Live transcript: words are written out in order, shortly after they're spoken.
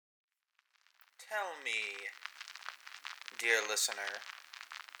Tell me, dear listener,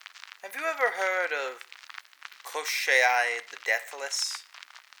 have you ever heard of Koshchei the Deathless?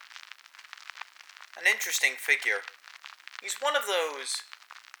 An interesting figure. He's one of those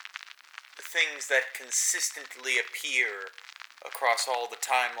things that consistently appear across all the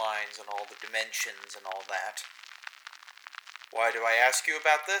timelines and all the dimensions and all that. Why do I ask you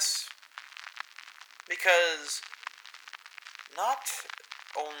about this? Because not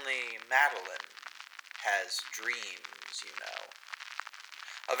only Madeline has dreams, you know.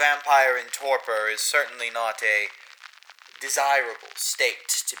 A vampire in torpor is certainly not a desirable state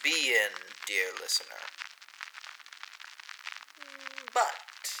to be in, dear listener.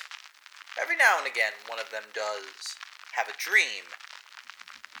 But every now and again, one of them does have a dream,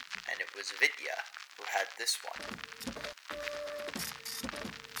 and it was Vidya who had this one.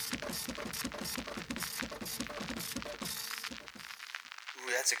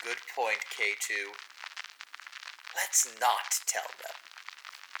 Ooh, that's a good point, K2. Let's not tell them.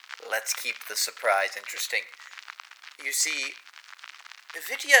 Let's keep the surprise interesting. You see,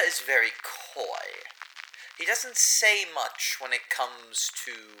 Vidya is very coy. He doesn't say much when it comes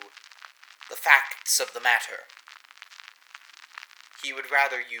to the facts of the matter. He would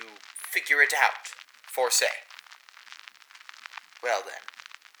rather you figure it out, for say. Well then.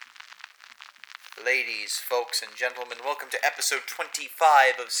 Ladies, folks, and gentlemen, welcome to episode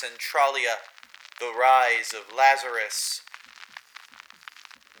 25 of Centralia, The Rise of Lazarus,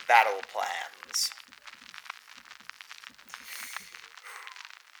 Battle Plans.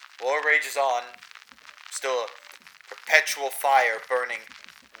 War rages on. Still a perpetual fire burning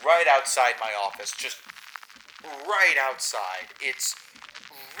right outside my office, just right outside. It's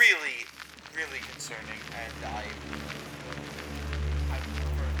really, really concerning, and I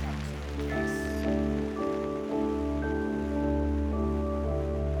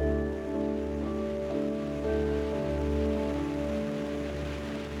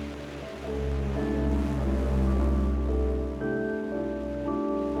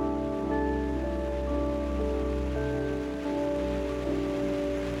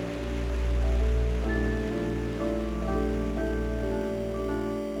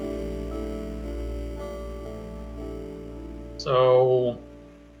So,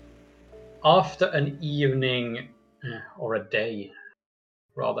 after an evening, or a day,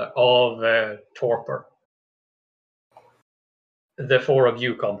 rather, of torpor, the four of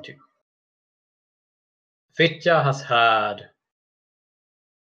you come to. Fitja has had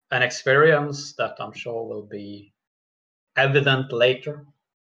an experience that I'm sure will be evident later,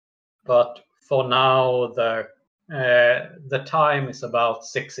 but for now, the time is about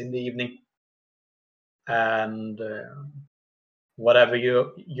 6 in the evening, and whatever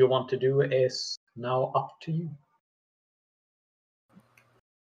you want to do is now up to you.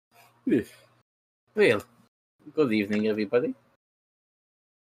 Well, good evening, everybody.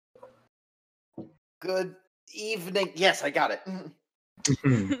 Good evening. Yes, I got it.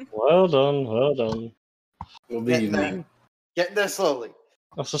 Well done. Good Getting there. evening. Getting there slowly.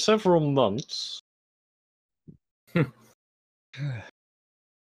 After several months. You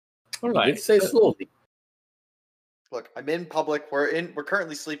Alright. did say slowly. Look, I'm in public. We're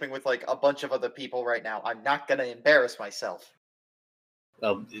currently sleeping with like a bunch of other people right now. I'm not gonna embarrass myself.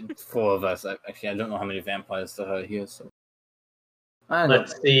 Well, 4 of us. Actually, I don't know how many vampires there are here, so.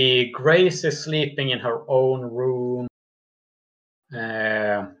 Let's see. Grace is sleeping in her own room.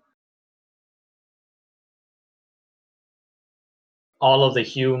 All of the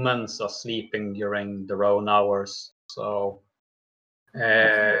humans are sleeping during their own hours. So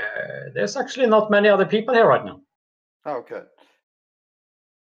there's actually not many other people here right now. Oh, good.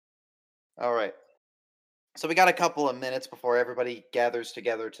 All right. So we got a couple of minutes before everybody gathers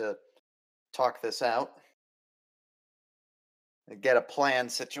together to talk this out and get a plan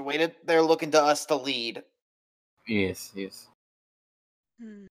situated. They're looking to us to lead. Yes.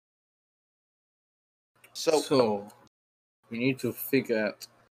 So we need to figure out.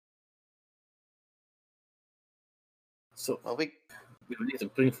 So, well, we need to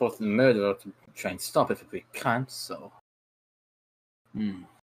bring forth the murderer to try and stop it if we can't, so.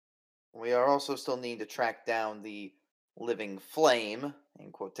 we are also still needing to track down the living flame,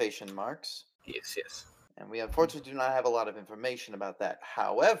 in quotation marks. Yes. And we unfortunately do not have a lot of information about that.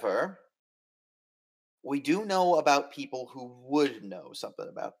 However, we do know about people who would know something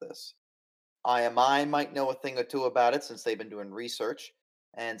about this. IMI might know a thing or two about it since they've been doing research.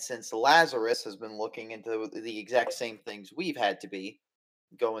 And since Lazarus has been looking into the exact same things we've had to be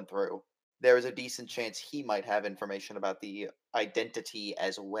going through, there is a decent chance he might have information about the identity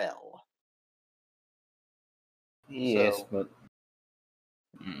as well. Yes, So- but.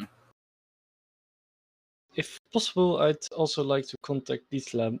 If possible, I'd also like to contact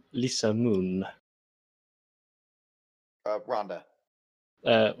Lisa Moon. Rhonda.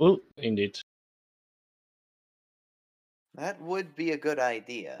 Well, indeed. That would be a good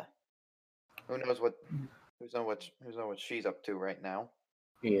idea. Who knows what she's up to right now?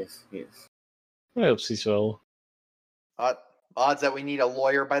 Yes. I hope she's well. Odds that we need a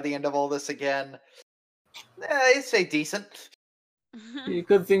lawyer by the end of all this again. I'd say decent.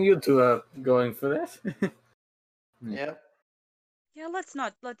 Good thing you two are going for that. Yep. Yeah, let's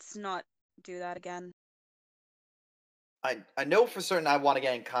not do that again. I know for certain I want to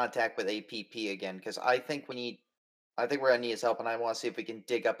get in contact with APP again because I think we're gonna need his help, and I want to see if we can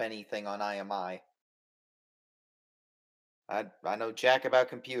dig up anything on IMI. I know jack about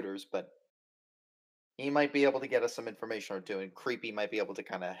computers, but he might be able to get us some information or two, and Creepy might be able to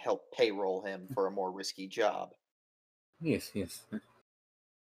kind of help payroll him for a more risky job. Yes.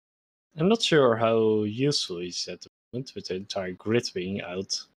 I'm not sure how useful he's at the moment with the entire grid being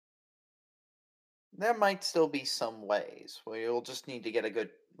out. There might still be some ways. We'll just need to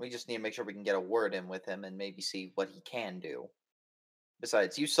we just need to make sure we can get a word in with him and maybe see what he can do.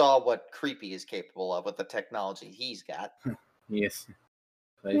 Besides, you saw what Creepy is capable of with the technology he's got. Yes.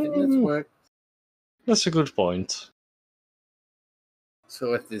 Private network. That's a good point.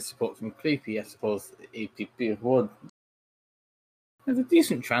 So with the support from Creepy, I suppose the APP would have a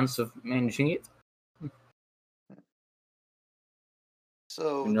decent chance of managing it.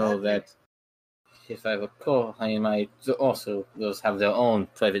 So You know that if I recall, IMI also does have their own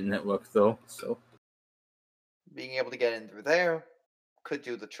private network though, so being able to get in through there could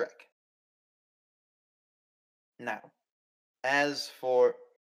do the trick. Now, as for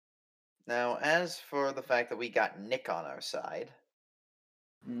the fact that we got Nick on our side,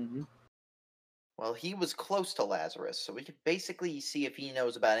 well, he was close to Lazarus, so we could basically see if he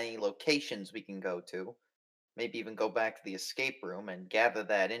knows about any locations we can go to. Maybe even go back to the escape room and gather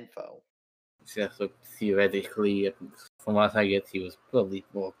that info. so theoretically, from what I get, he was probably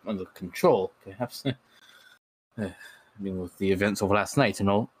more under control, perhaps. I mean, with the events of last night and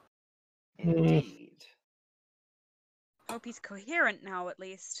all. Indeed. Hope he's coherent now, at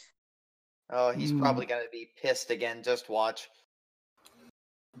least. Oh, he's probably gonna be pissed again. Just watch.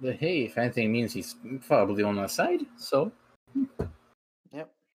 But hey, if anything means he's probably on our side, so.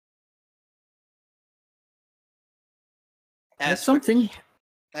 Yep. That's something.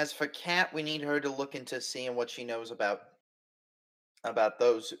 As for Kat, we need her to look into seeing what she knows about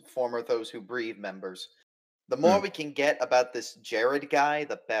those Those Who Breathe members. The more we can get about this Jared guy,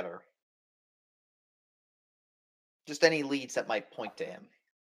 the better. Just any leads that might point to him.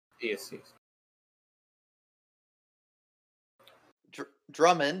 Yes.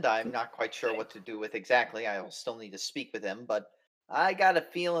 Drummond, I'm not quite sure what to do with exactly. I'll still need to speak with him, but I got a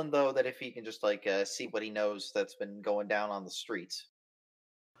feeling though that if he can just see what he knows that's been going down on the streets.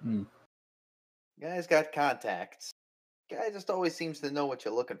 Guy's got contacts. Guy just always seems to know what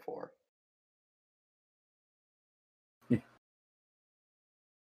you're looking for.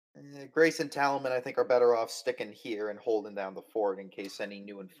 Grace and Talaman, I think, are better off sticking here and holding down the fort in case any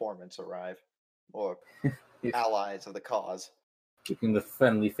new informants arrive. Or allies of the cause. Keeping the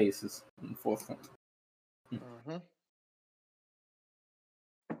friendly faces in the forefront. Mm-hmm.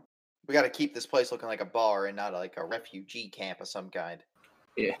 We got to keep this place looking like a bar and not like a refugee camp of some kind.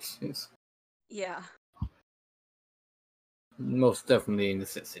 Yes. Yeah. Most definitely a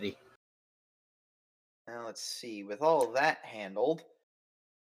necessity. Now let's see. With all of that handled,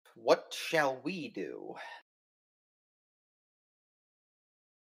 what shall we do?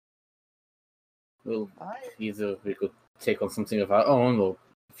 Well, either we could take on something of our own, or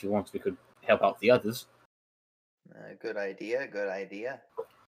if you want, we could help out the others. Good idea.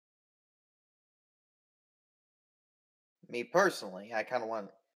 Me personally, I kind of want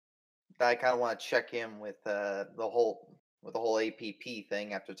to check in with the whole APP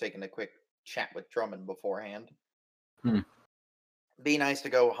thing after taking a quick chat with Drummond beforehand. Be nice to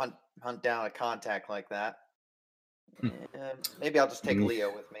go hunt down a contact like that. Maybe I'll just take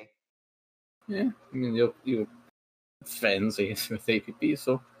Leo with me. Yeah, I mean you're friends, I guess, with APP,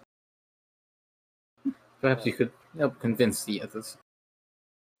 so perhaps you could help convince the others.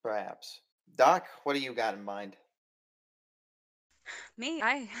 Perhaps. Doc, what do you got in mind? Me,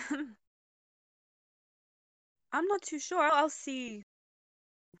 I'm not too sure. I'll see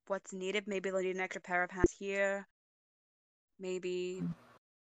what's needed. Maybe they'll need an extra pair of hands here. Maybe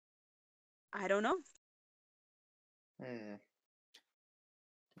I don't know. If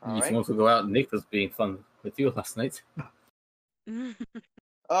you want to go out, Nick was being fun with you last night.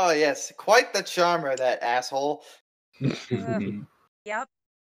 Oh yes, quite the charmer, that asshole. Yep.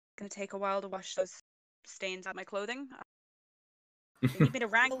 Gonna take a while to wash those stains on my clothing. If you need me to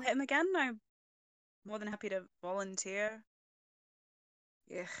wrangle him again, I'm more than happy to volunteer.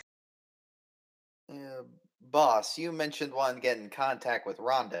 Yeah. Boss, you mentioned wanting to get in contact with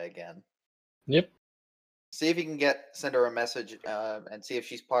Rhonda again. Yep. See if you can send her a message and see if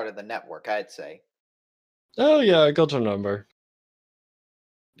she's part of the network, I'd say. Oh yeah, I got her number.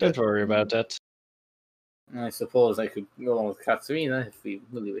 Don't Good. worry about that. I suppose I could go on with Katsurina if we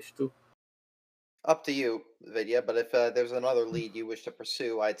really wish to. Up to you, Vidya, but if there's another lead you wish to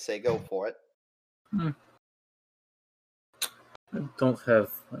pursue, I'd say go for it. I don't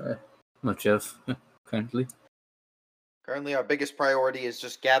have much else currently. Currently, our biggest priority is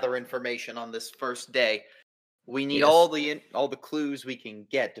just gather information on this first day. We need Yes. all the clues we can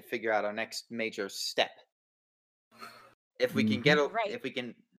get to figure out our next major step. If we can get Right.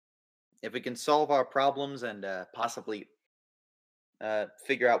 if we can solve our problems and possibly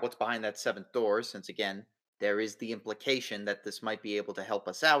figure out what's behind that seventh door, since again there is the implication that this might be able to help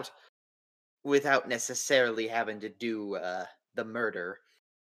us out without necessarily having to do the murder.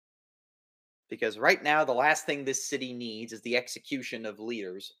 Because right now, the last thing this city needs is the execution of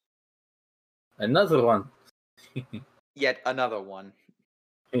leaders. Another one. Yet another one.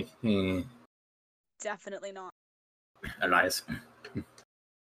 Definitely not. Elias.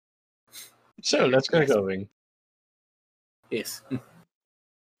 So let's get Yes. going. Yes.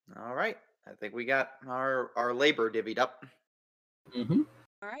 All right. I think we got our labor divvied up. Mm-hmm.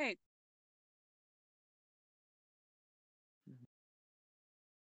 All right.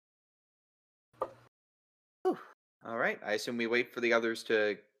 All right. I assume we wait for the others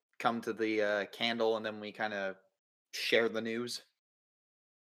to come to the candle, and then we kind of share the news.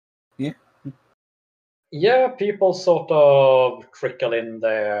 Yeah, people sort of trickle in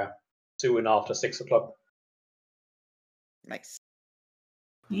there soon after 6 o'clock. Nice.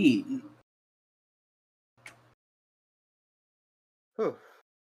 Yeah. Whew.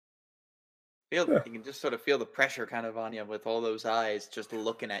 You can just sort of feel the pressure kind of on you with all those eyes just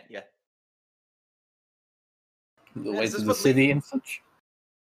looking at you. The Yeah, way is to this the what city and such.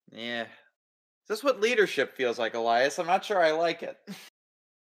 Yeah. Is this what leadership feels like, Elias? I'm not sure I like it.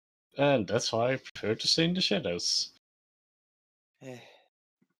 And that's why I prefer to stay in the shadows.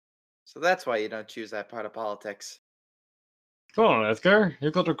 So that's why you don't choose that part of politics. Come on, Edgar. You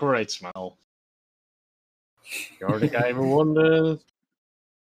got a great smile. You're the guy who won the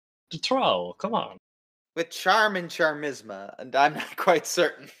trial. Come on. With charm and charmisma, and I'm not quite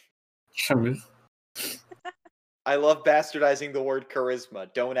certain. Charming. I love bastardizing the word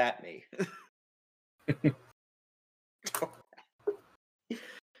charisma. Don't at me.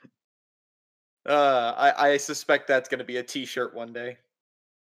 I suspect that's going to be a T-shirt one day.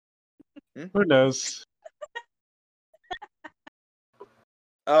 Who knows?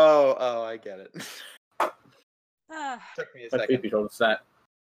 Oh, I get it. Took me a My second. creepy told us that.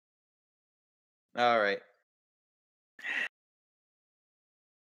 All right.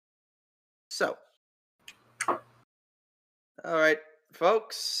 So, all right,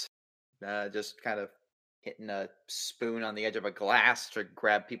 folks. Just kind of hitting a spoon on the edge of a glass to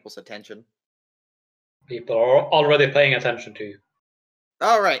grab people's attention. People are already paying attention to you.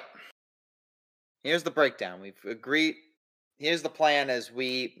 All right. Here's the breakdown. We've agreed. Here's the plan as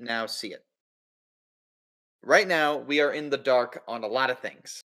we now see it. Right now, we are in the dark on a lot of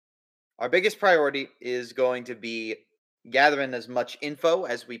things. Our biggest priority is going to be gathering as much info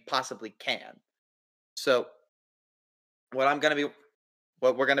as we possibly can. So, what we're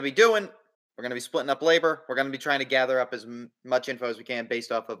going to be doing, we're going to be splitting up labor. We're going to be trying to gather up as much info as we can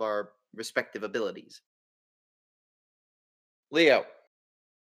based off of our respective abilities. Leo,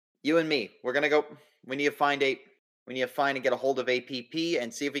 you and me, we're going to go. We need to find and get a hold of APP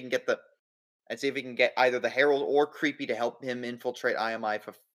and see if we can get either the Herald or Creepy to help him infiltrate IMI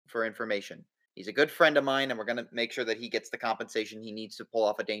for information. He's a good friend of mine, and we're going to make sure that he gets the compensation he needs to pull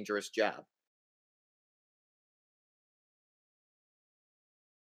off a dangerous job.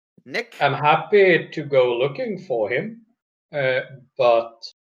 Nick? I'm happy to go looking for him, but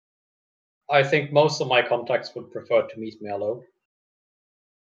I think most of my contacts would prefer to meet me alone.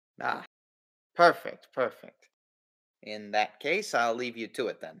 Ah, perfect. In that case, I'll leave you to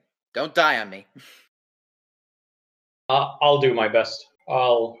it then. Don't die on me. I'll do my best.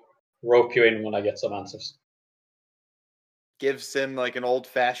 I'll rope you in when I get some answers. Gives him like an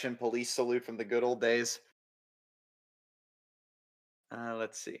old-fashioned police salute from the good old days.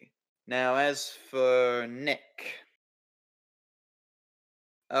 Let's see. Now, as for Nick.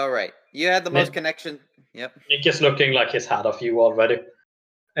 All right. You had the most connection. Yep. Nick is looking like he's had a few already.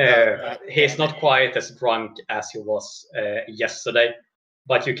 He's not quite as drunk as he was yesterday,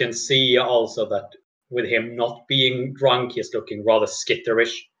 but you can see also that with him not being drunk, he's looking rather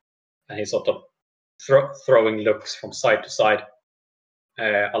skitterish, and he's sort of throwing looks from side to side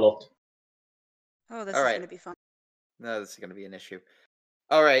a lot. Oh, this All is right. going to be fun. No, this is going to be an issue.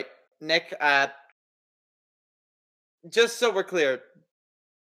 All right, Nick, just so we're clear,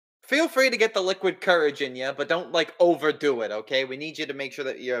 feel free to get the liquid courage in you, but don't like overdo it, okay? We need you to make sure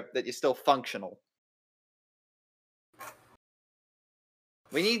that you're still functional.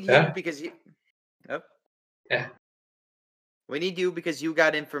 We need you Yeah. because you Yep. Yeah. We need you because you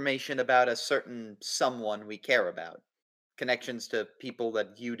got information about a certain someone we care about. Connections to people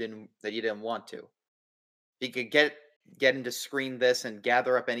that you didn't want to. You could get him to screen this and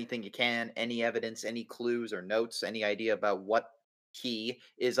gather up anything you can, any evidence, any clues or notes, any idea about what he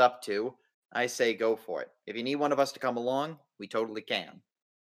is up to. I say go for it. If you need one of us to come along, we totally can.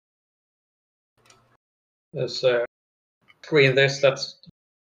 There's screen this.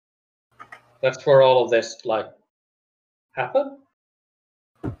 That's where all of this like happened.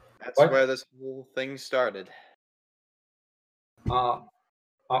 That's Right. where this whole thing started. All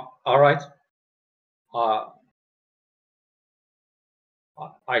right.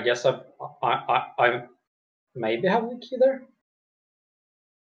 I guess I maybe have the key there.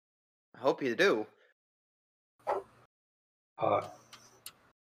 I hope you do.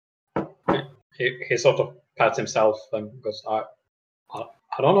 He sort of pats himself and goes, I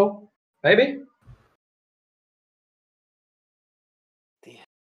don't know, maybe.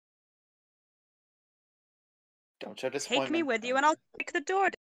 Don't show Take disappointment. me with you and I'll kick the door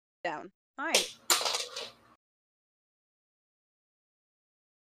down. Fine.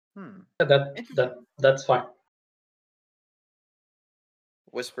 That's fine.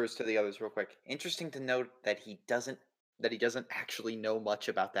 Whispers to the others real quick. Interesting to note that he doesn't actually know much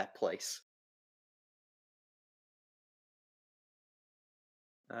about that place.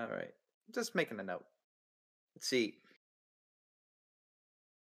 All right. Just making a note. Let's see.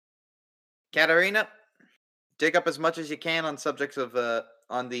 Katarina, dig up as much as you can on subjects of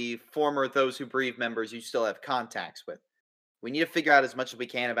on the former Those Who Breathe members you still have contacts with. We need to figure out as much as we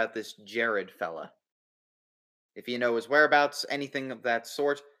can about this Jared fella. If you know his whereabouts, anything of that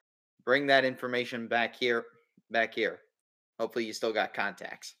sort, bring that information back here. Hopefully you still got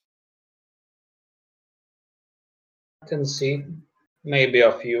contacts. I can see maybe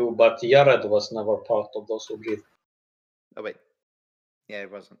a few, but Jared was never part of Those Who Breathe. Oh wait. Yeah,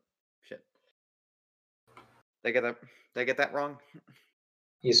 it wasn't. Shit. They get that wrong?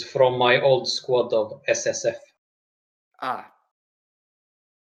 He's from my old squad of SSF. Ah.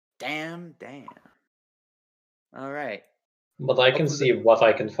 Damn. All right. But I can Hopefully see what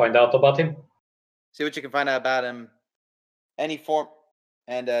I can find out about him. See what you can find out about him. Any form.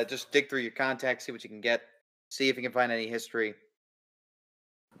 And just dig through your contacts, see what you can get. See if you can find any history.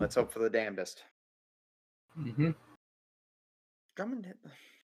 Let's hope for the damnedest. Mm-hmm. Drummond hit.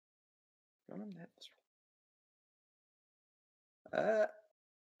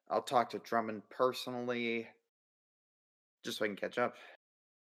 I'll talk to Drummond personally. Just so I can catch up.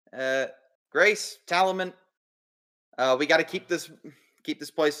 Grace, Talaman. We got to keep this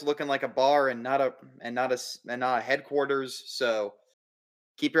place looking like a bar and not a headquarters. So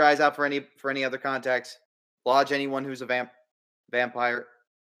keep your eyes out for any other contacts. Lodge anyone who's a vampire,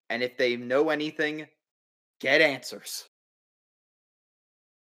 and if they know anything, get answers.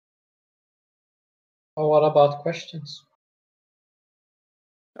 Oh, what about questions?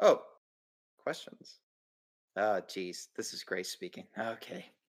 Oh, questions. Oh, geez, this is Grace speaking. Okay.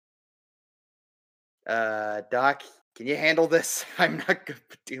 Doc, can you handle this? I'm not good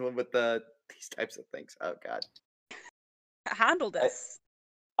at dealing with these types of things. Oh God. Handle this.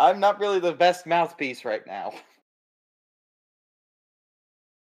 I'm not really the best mouthpiece right now.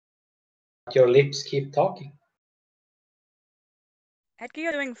 Your lips keep talking. Edgar,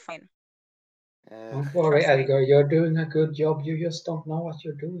 you're doing fine. Don't worry, trust me. Edgar. You're doing a good job. You just don't know what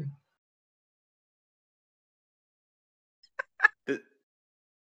you're doing.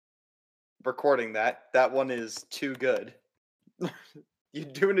 Recording that one is too good. You're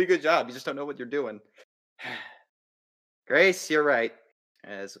doing a good job. You just don't know what you're doing. Grace, you're right.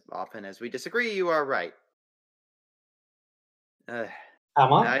 As often as we disagree, you are right. Am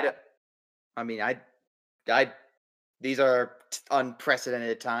I? These are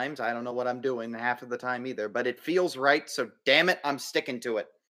unprecedented times. I don't know what I'm doing half of the time either, but it feels right, so damn it, I'm sticking to it.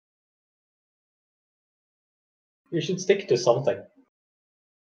 You should stick to something. I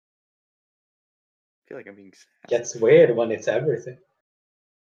feel like I'm being sassy. Gets weird when it's everything.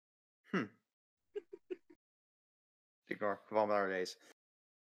 Ignore our days.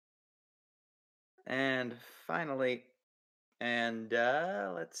 And finally,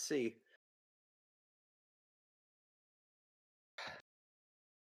 let's see.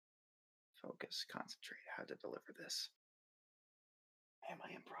 Focus, concentrate. How to deliver this. Man, my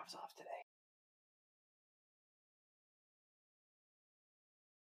improv's off today.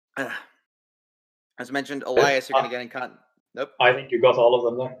 As mentioned, Elias, you're going to get in contact. Nope. I think you got all of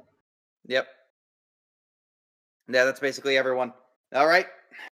them there. Yep. Yeah, that's basically everyone. All right.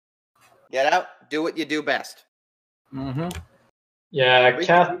 Get out. Do what you do best. Mm-hmm. Yeah,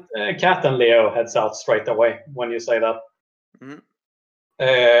 Cat and Leo heads out straight away when you say that.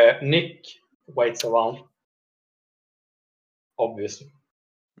 Mm-hmm. Nick waits around, obviously,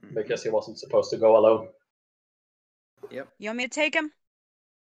 Mm-hmm. because he wasn't supposed to go alone. Yep. You want me to take him?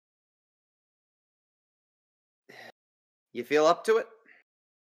 You feel up to it?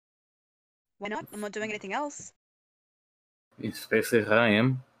 Why not? I'm not doing anything else. Especially if I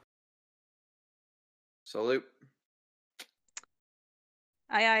am. Salute.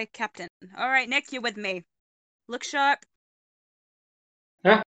 Aye, aye, Captain. All right, Nick, you're with me. Look sharp.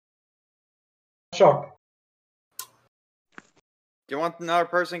 Sure. Do you want another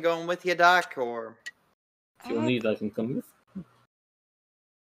person going with you, Doc, or? If you need, I can come with.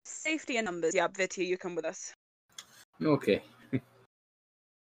 Safety in numbers. Yeah, Viti, you come with us. Okay.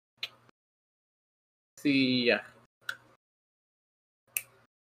 See ya.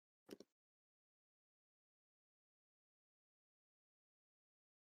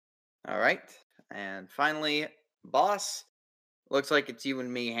 All right. And finally, boss, looks like it's you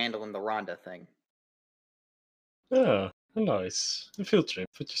and me handling the Rhonda thing. Yeah, nice. A field trip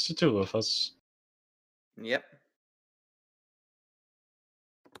with just the two of us. Yep.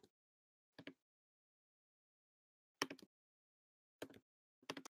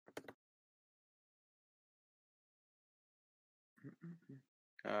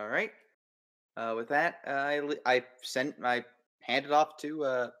 All right. With that, I hand it off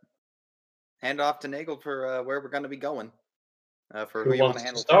to Nagel for where we're going to be going. For who you want wants to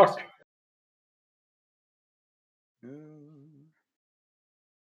handle start? first.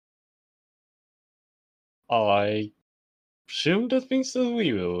 I presume that means that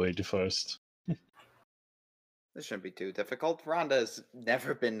we will wait first. This shouldn't be too difficult. Rhonda has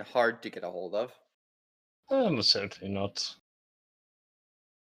never been hard to get a hold of. Certainly not.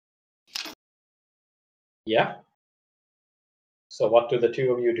 Yeah. So what do the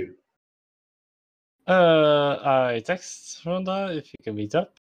two of you do? I text Rhonda if you can meet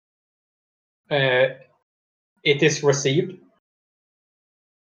up. It is received,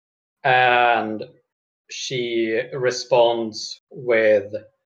 and she responds with,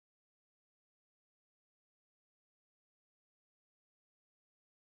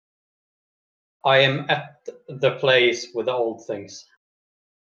 I am at the place with old things.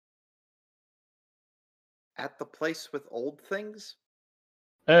 At the place with old things?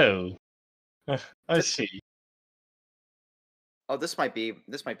 Oh, I see. Oh, this might be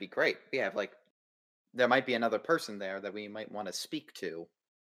great. We have there might be another person there that we might want to speak to.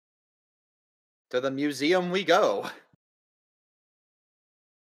 To the museum we go.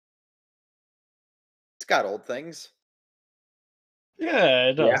 It's got old things. Yeah,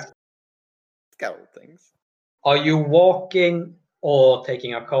 it does. Yeah. It's got old things. Are you walking or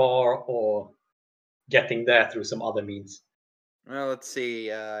taking a car or getting there through some other means? Well, let's see.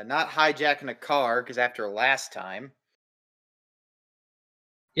 Not hijacking a car, because after last time.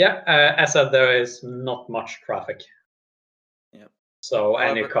 Yeah, as I said, there is not much traffic. Yep. So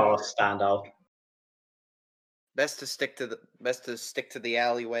any However- cars stand out. Best to stick to the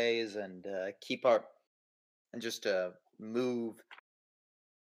alleyways and keep our and just move.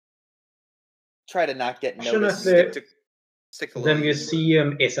 Try to not get noticed. Stick to The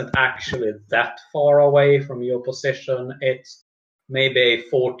museum isn't actually that far away from your position. It's maybe a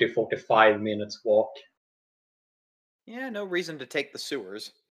 40-45 minutes walk. Yeah, no reason to take the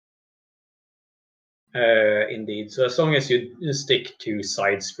sewers. Indeed. So as long as you stick to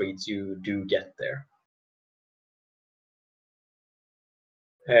side streets, you do get there.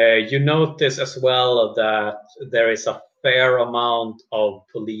 You notice as well that there is a fair amount of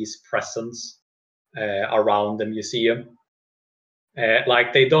police presence around the museum.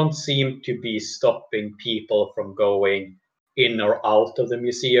 Like they don't seem to be stopping people from going in or out of the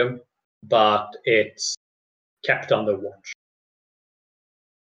museum, but it's kept under watch.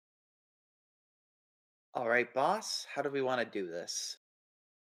 All right, boss. How do we want to do this?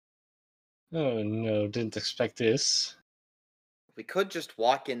 Oh no, didn't expect this. We could just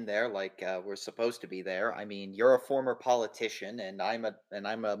walk in there like we're supposed to be there. I mean, you're a former politician, and I'm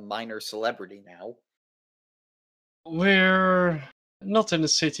a minor celebrity now. We're not in the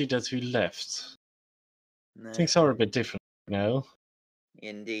city that we left. Nah, Things are a bit different now.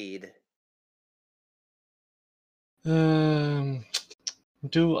 indeed.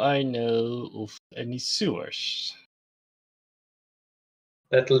 Do I know of any sewers?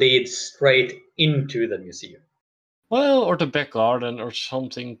 That leads straight into the museum. Well, or the back garden or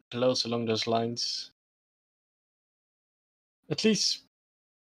something close along those lines. At least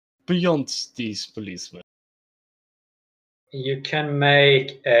beyond these policemen. You can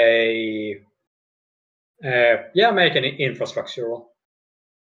make make an infrastructure roll.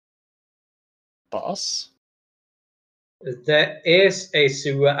 Pass. There is a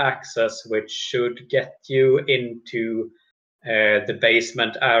sewer access which should get you into the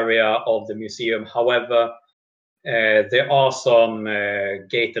basement area of the museum. However, there are some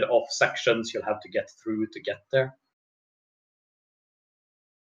gated off sections you'll have to get through to get there.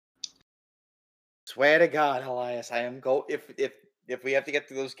 Swear to God, Elias, I am if we have to get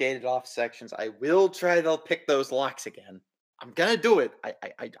through those gated off sections, I will try to pick those locks again. I'm gonna do it.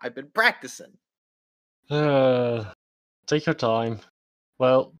 I've been practicing. Take your time.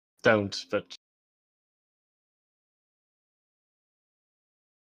 Well, don't, but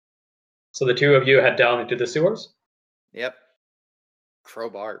So the two of you head down into the sewers. Yep.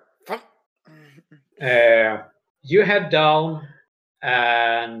 Crowbar. You head down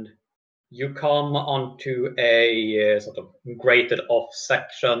and you come onto a sort of grated off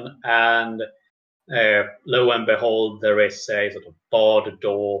section, and lo and behold, there is a sort of barred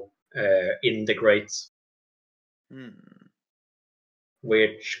door in the grates,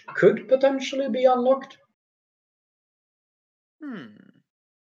 which could potentially be unlocked.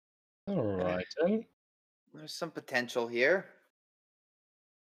 alright then. There's some potential here.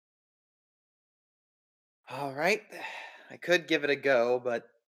 All right. I could give it a go, but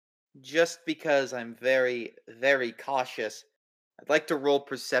just because I'm very, very cautious, I'd like to roll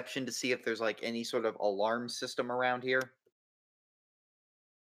perception to see if there's like any sort of alarm system around here.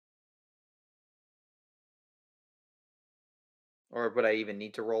 Or would I even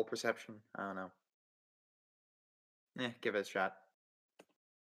need to roll perception? I don't know. Give it a shot.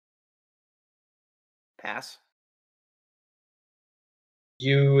 Pass.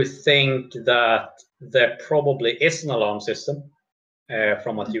 You think that there probably is an alarm system,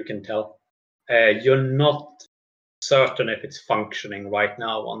 from what you can tell. You're not certain if it's functioning right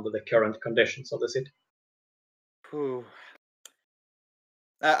now under the current conditions of the city. Whew.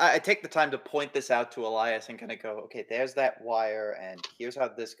 I take the time to point this out to Elias and kind of go, okay, there's that wire, and here's how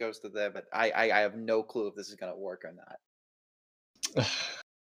this goes to there, but I have no clue if this is going to work or not.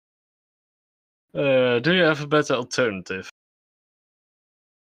 Do you have a better alternative?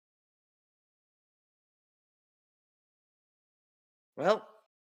 Well,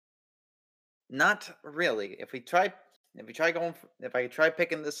 not really. If I try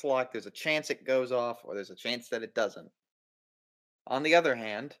picking this lock, there's a chance it goes off, or there's a chance that it doesn't. On the other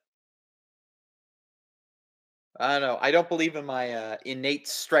hand, I don't know. I don't believe in my innate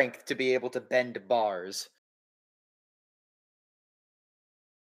strength to be able to bend bars.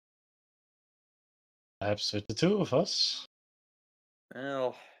 Perhaps with the two of us?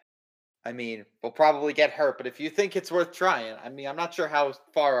 Well, I mean, we'll probably get hurt, but if you think it's worth trying, I mean, I'm not sure how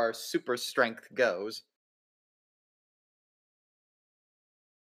far our super strength goes.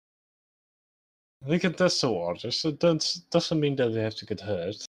 We can test the waters, so that doesn't mean that we have to get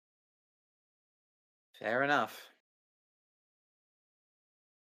hurt. Fair enough.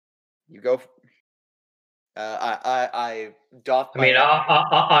 You go. I doff. I mean,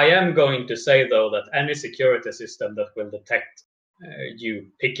 I am going to say though that any security system that will detect you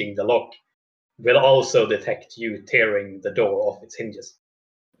picking the lock will also detect you tearing the door off its hinges.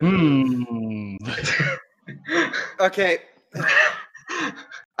 Okay.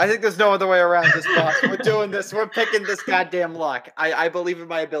 I think there's no other way around this, boss. We're doing this. We're picking this goddamn lock. I believe in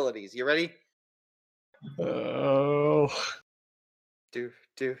my abilities. You ready? Oh. Do.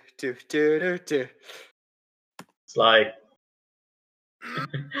 It's like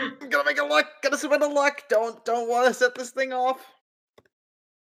I'm gonna make a luck. Gotta submit a luck. Don't want to set this thing off.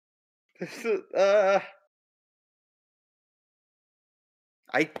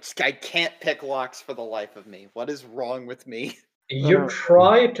 I can't pick locks for the life of me. What is wrong with me? you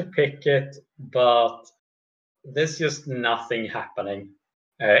try to pick it, but there's just nothing happening.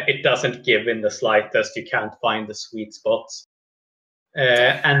 It doesn't give in the slightest. You can't find the sweet spots.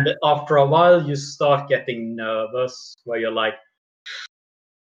 And after a while, you start getting nervous, where you're like,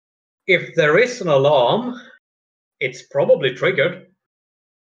 if there is an alarm, it's probably triggered.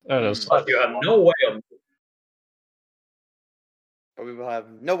 But you have no way of. But we will have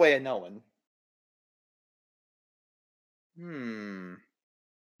no way of knowing.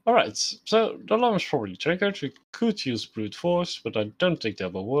 Alright, so the alarm is probably triggered. We could use brute force, but I don't think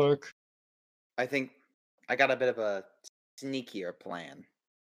that will work. I think I got a bit of a sneakier plan.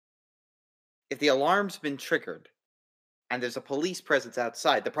 if the alarm's been triggered and there's a police presence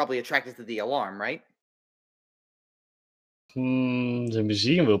outside, they're probably attracted to the alarm, right? The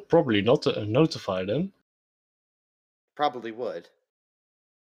museum will probably not notify them. Probably would.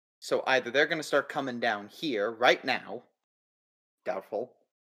 So either they're going to start coming down here right now, doubtful,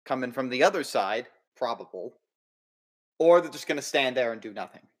 coming from the other side, probable, or they're just going to stand there and do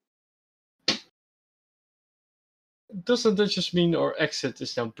nothing. Doesn't that just mean our exit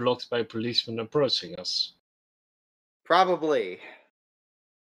is now blocked by policemen approaching us? Probably.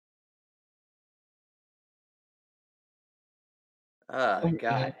 Oh, Okay.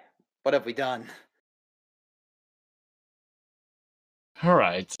 God. What have we done?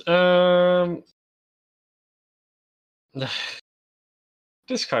 Alright.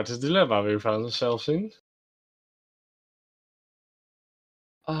 This quite a dilemma we found ourselves in.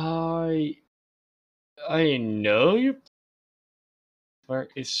 I know you. Where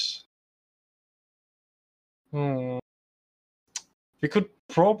is? We could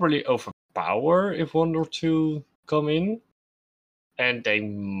probably overpower if one or two come in, and they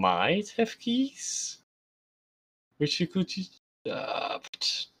might have keys, which you could.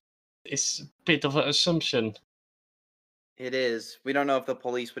 But it's a bit of an assumption. It is. We don't know if the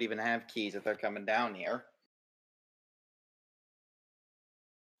police would even have keys if they're coming down here.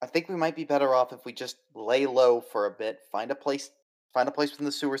 I think we might be better off if we just lay low for a bit, find a place within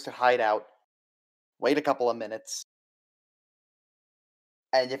the sewers to hide out, wait a couple of minutes,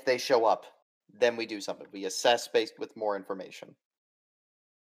 and if they show up, then we do something. We assess based with more information.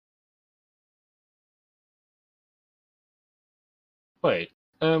 Wait,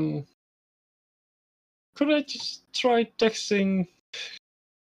 could I just try texting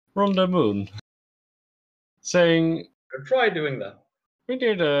Rhonda Moon, saying Try doing that. we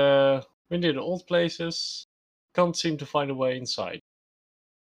near the old places, can't seem to find a way inside.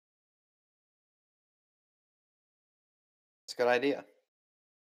 It's a good idea.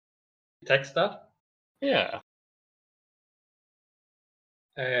 Text that. Yeah.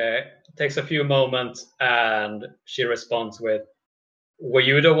 It takes a few moments, and she responds with, "Were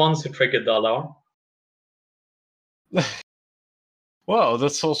you the ones who triggered the alarm?" Well,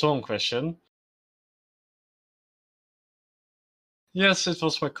 that's also one question. Yes, it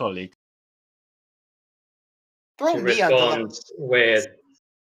was my colleague. Throw She me onto the... responds with,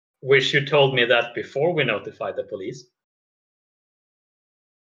 "Wish you told me that before we notified the police."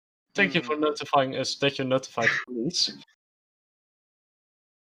 Thank you for notifying us that you notified the police.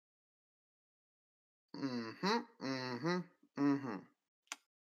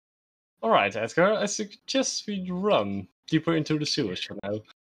 Alright, Edgar, I suggest we run deeper into the sewers for now.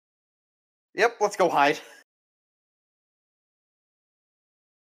 Yep, let's go hide.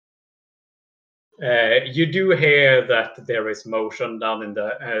 You do hear that there is motion down in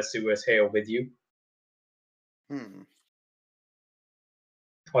the sewers here with you.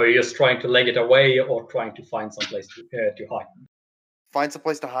 Are you just trying to leg it away or trying to find some place to hide? Find some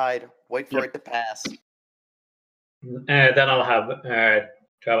place to hide, wait for Yep. it to pass. Then I'll have to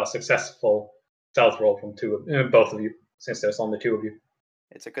have a successful stealth roll from both of you, since there's only two of you.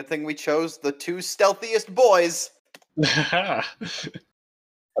 It's a good thing we chose the two stealthiest boys.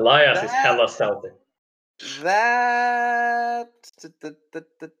 Elias is hella stealthy. That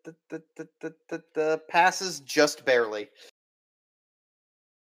passes just barely.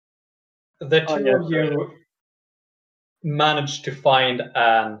 The two of you manage to find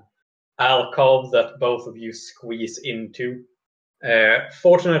an alcove that both of you squeeze into.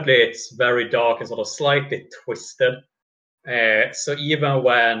 Fortunately, it's very dark and sort of slightly twisted. So even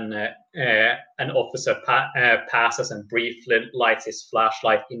when an officer passes and briefly lights his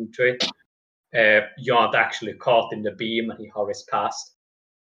flashlight into it, you aren't actually caught in the beam and he hurries past.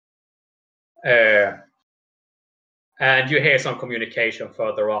 And you hear some communication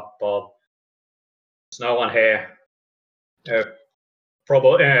further up of, "There's no one here.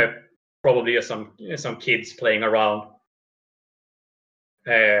 Probably just some kids playing around."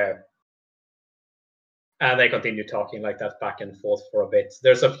 And they continue talking like that back and forth for a bit.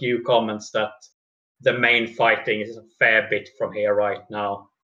 There's a few comments that the main fighting is a fair bit from here right now.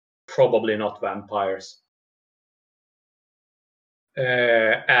 Probably not vampires.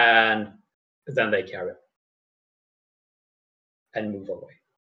 And then they carry on and move away.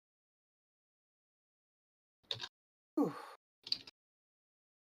 Whew.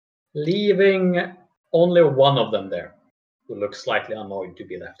 Leaving only one of them there, who looks slightly annoyed to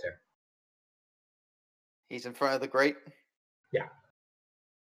be left here. He's in front of the grate? Yeah.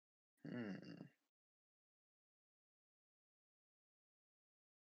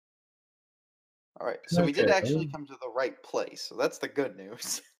 Alright, so we did Okay. actually come to the right place, so that's the good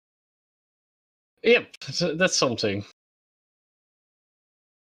news. Yep, that's something.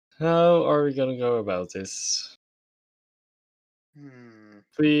 How are we gonna go about this?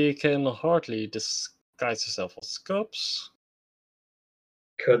 We can hardly disguise ourselves as cops.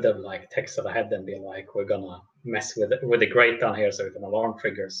 Could have like texted ahead and be like, "We're gonna mess with the grate down here, so if an alarm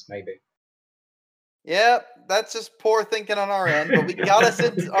triggers, maybe." Yep, that's just poor thinking on our end, but we got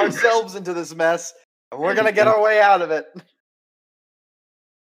ourselves into this mess, and we're gonna get our way out of it.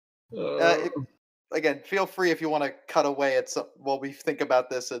 Again, feel free if you want to cut away at some while we think about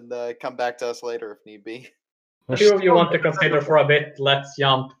this and come back to us later if need be. If you want to consider for a bit, let's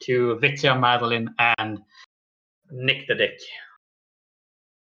jump to Vitya, Madeline, and Nick the Dick.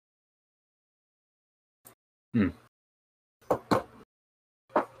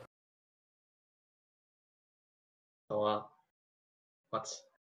 So, what's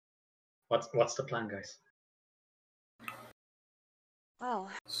the plan, guys? Well,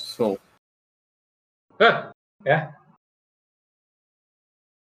 So, Yeah.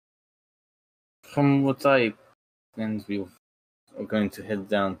 from what I and we're going to head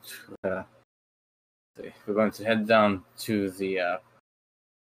down to the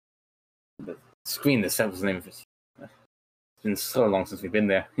screen that was the name of it. It's been so long since we've been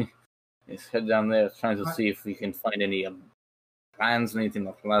there. Let's head down there, trying to see if we can find any plans or anything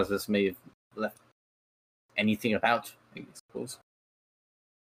that Lazarus may have left anything about, I suppose.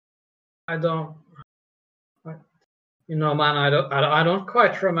 I don't. Man, I don't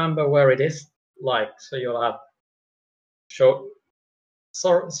quite remember where it is. Like, so you'll have show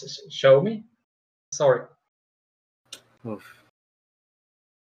me. Sorry. Oof.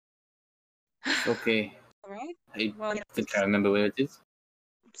 Okay. all right. I Well, think I remember where it is.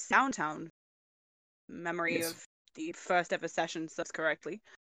 Soundtown. Memory Yes. of the first ever session, so that's correctly.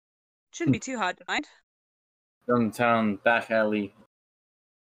 Shouldn't be too hard to find. Downtown, back alley.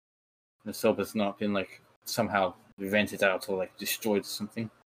 Let's hope it's not been somehow rented out or destroyed or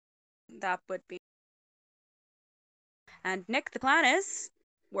something. That would be. And Nick, the plan is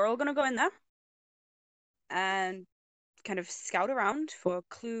we're all gonna go in there and kind of scout around for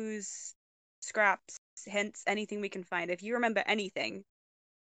clues, scraps, hints, anything we can find. If you remember anything,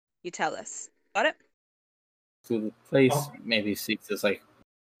 you tell us. Got it? So the place maybe seeks as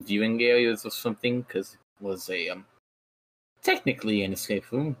viewing areas or something, because it was technically an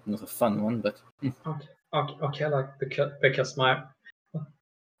escape room, not a fun one, but Okay. Like because my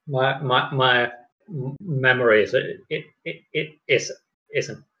memory is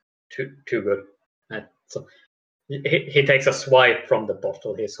isn't too good. And so he takes a swipe from the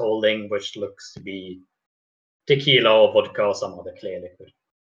bottle he's holding, which looks to be tequila or vodka or some other clear liquid.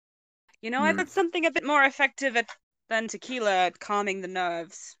 I've got something a bit more effective than tequila at calming the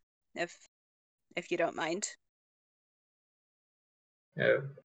nerves, if you don't mind.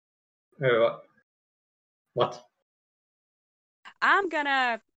 What? I'm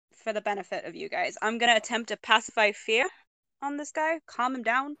gonna, for the benefit of you guys, I'm gonna attempt to pacify fear on this guy, calm him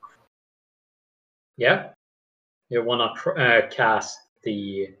down. Yeah, you wanna cast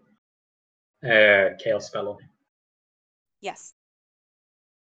the chaos spell on him. Yes.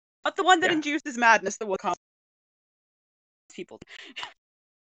 Not the one that Yeah. induces madness, the one calms people.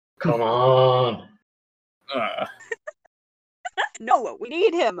 Come on. No, we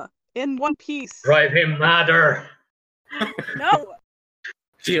need him in one piece. Drive him madder. No.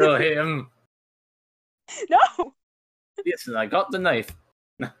 kill him. No. Listen, I got the knife.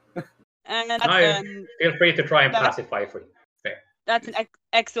 And Feel free to try and pacify free. Fair. That's an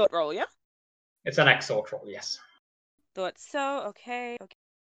exort roll, yeah? It's an exort roll, yes. Thought so. Okay.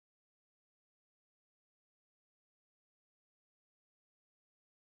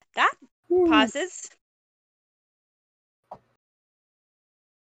 That passes.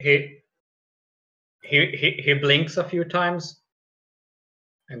 He blinks a few times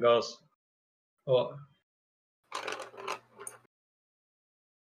and goes, "Oh,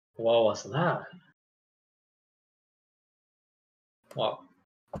 what was that? What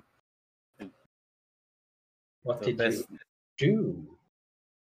did you do?"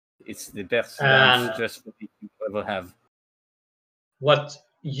 It's the best And just what you can ever have. what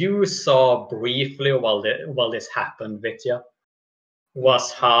you saw briefly while this happened, Vitya,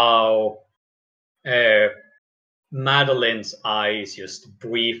 was how Madeline's eyes just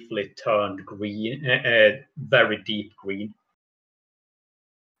briefly turned green, very deep green.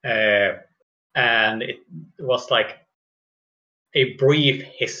 And it was like a brief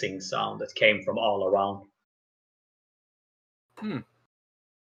hissing sound that came from all around.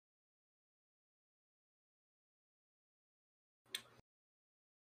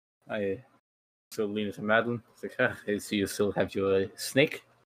 I so lean to Madeline. It's like, I see you still have your snake.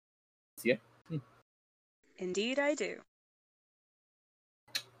 Yeah. Indeed, I do.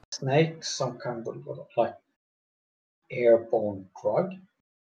 Snake, some kind of like airborne drug.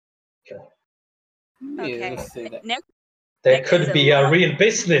 Okay. Yeah, let's say that. Nick, There Nick, it is could a be a long- real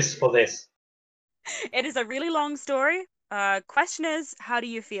business for this. It is a really long story. Question is, how do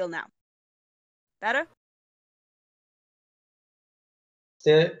you feel now? Better?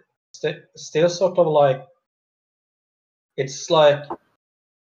 Still sort of like, it's like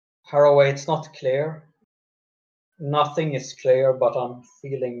Haraway, it's not clear. Nothing is clear, but I'm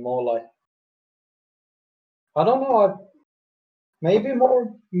feeling more like, I don't know, maybe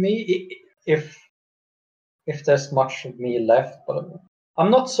more me if there's much of me left, but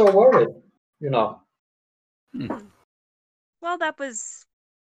I'm not so worried, you know. Well, that was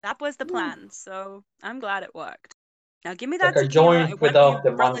the plan, so I'm glad it worked. Now give me Like that a tequila. joint I want without you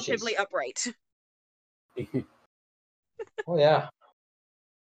the relatively munchies. upright. Oh yeah.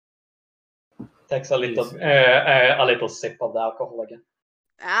 Takes a little sip of the alcohol again.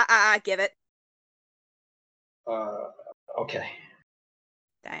 Give it. Okay.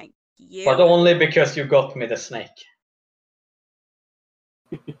 Thank you. But only because you got me the snake.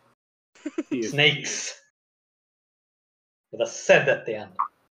 Yes. Snakes. With a Z at the end.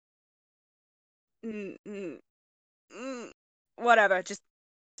 Whatever. Just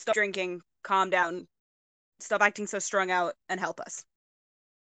stop drinking. Calm down. Stop acting so strung out, and help us.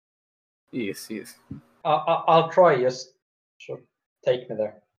 Yes. I'll try. Just sure, take me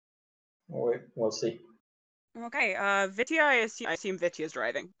there. We'll see. Okay. Vitya, I assume Vitya's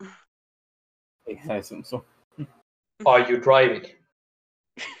driving. I assume so. Are you driving?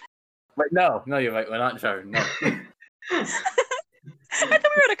 But no, you're right. We're not driving. No. I thought we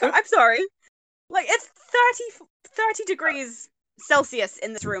were in a car. I'm sorry. Like, it's 30 degrees Celsius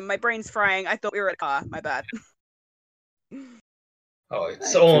in this room. My brain's frying. I thought we were in a car. My bad. Oh,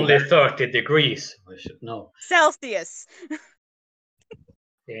 it's only 30 degrees. I should know. Celsius.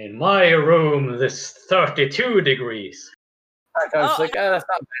 In my room, there's 32 degrees. I was like, that's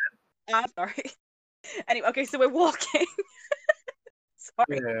not I'm sorry. Anyway, okay, so we're walking.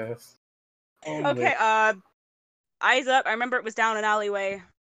 Sorry. bad. Yes. Okay, eyes up. I remember it was down an alleyway.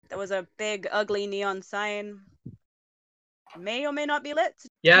 There was a big, ugly neon sign. May or may not be lit.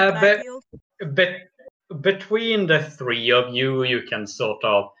 Yeah, Keep an eye peeled. between the three of you, you can sort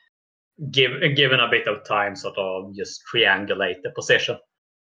of given a bit of time, sort of just triangulate the position.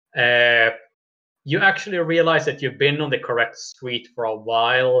 You actually realize that you've been on the correct street for a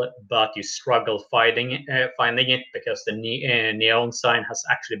while, but you struggle finding it because the neon sign has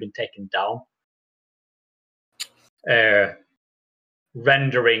actually been taken down,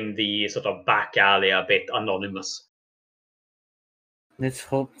 rendering the sort of back alley a bit anonymous. Let's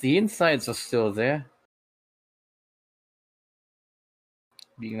hope the insides are still there.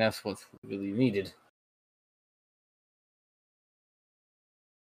 Being that's what's really needed.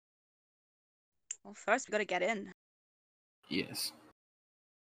 Well, first we gotta get in. Yes.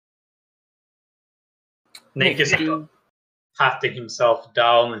 Nick is patting himself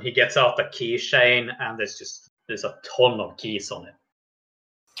down, and he gets out a keychain, and there's a ton of keys on it.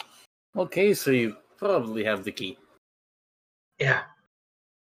 Okay, so you probably have the key. Yeah.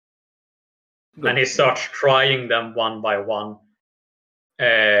 Good. And he starts trying them one by one,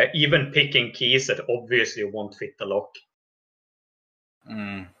 even picking keys that obviously won't fit the lock.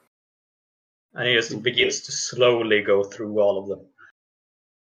 Mm. And he just begins to slowly go through all of them.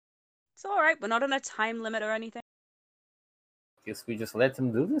 It's alright, we're not on a time limit or anything. Guess we just let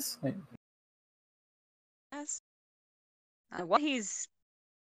him do this? Yes. While he's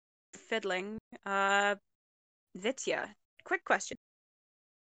fiddling, Vitya, quick question.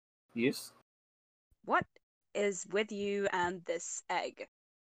 Yes. What is with you and this egg?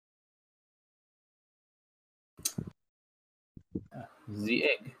 The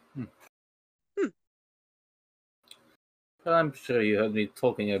egg. Well, I'm sure you heard me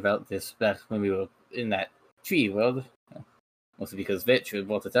talking about this back when we were in that tree world. Mostly because Vetcher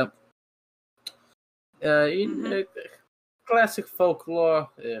brought it up. In classic folklore,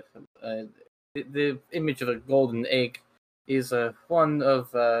 the image of a golden egg is one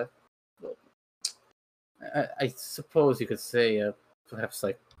of, I suppose you could say, perhaps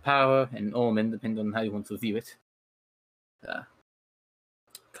like power and omen, depending on how you want to view it.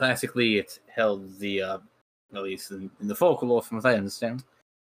 Classically, it held the, at least in the folklore, from what I understand,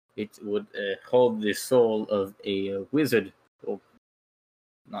 it would hold the soul of a wizard, or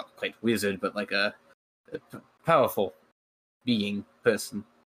not quite wizard, but like a powerful being, person,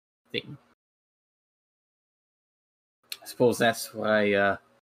 thing. I suppose that's why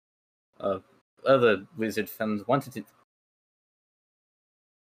other wizard fans wanted it.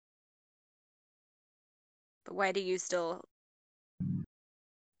 Why do you still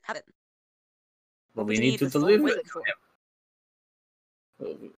have it? But What we would you need need to the soul deliver wizard it for?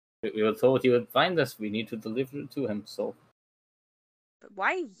 to him. We were told he would find us. We need to deliver it to him. So But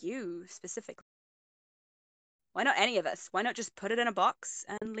why you specifically? Why not any of us? Why not just put it in a box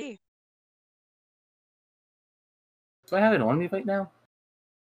and leave? do I have it on me right now?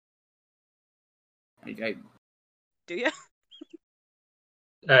 I Do you?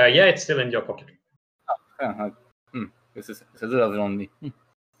 Yeah, it's still in your pocket. This is I do have it on me.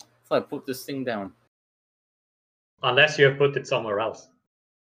 So I put this thing down. Unless you have put it somewhere else.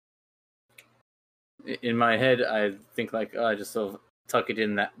 In my head, I think like, oh, I just sort of tuck it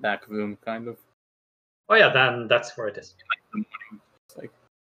in that back room, kind of. Oh yeah, then that's where it is. It's like,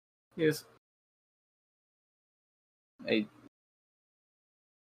 yes,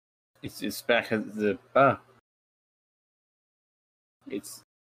 it's back at the bar.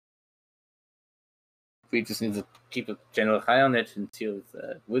 We just need to keep a general eye on it until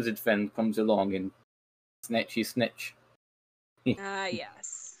the wizard friend comes along and snatchy snitch.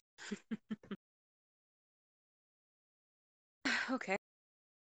 Yes. Okay.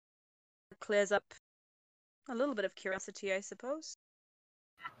 Clears up a little bit of curiosity, I suppose.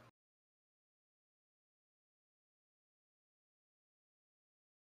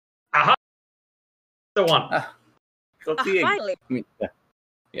 Aha! The one. Got the egg. Finally.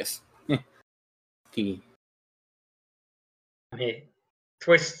 Yes. Key. He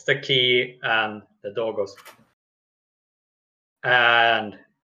twists the key and the door goes. And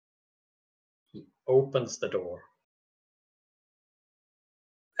he opens the door.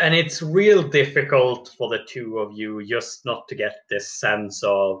 And it's real difficult for the two of you just not to get this sense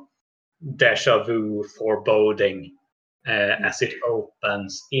of deja vu foreboding as it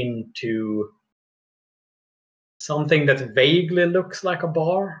opens into something that vaguely looks like a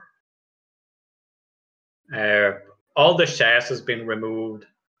bar. All the chairs has been removed.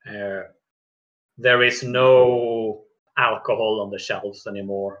 There is no alcohol on the shelves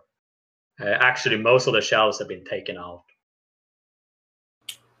anymore. Actually, most of the shelves have been taken out.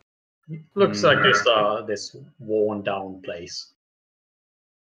 It looks like just this worn down place.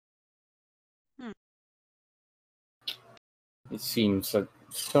 It seems that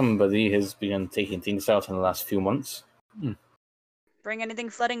somebody has begun taking things out in the last few months. Bring anything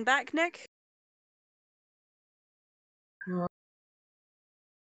flooding back, Nick? I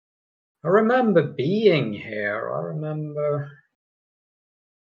remember being here. I remember.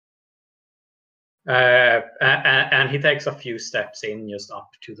 And he takes a few steps in, just up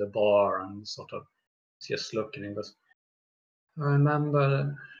to the bar, and sort of just looking and goes, I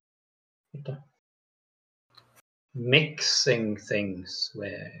remember mixing things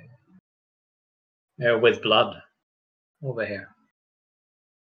with blood over here.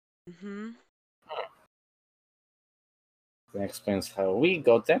 Mm-hmm. That explains how we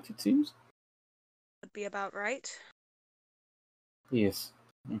got that, it seems. Would be about right. Yes.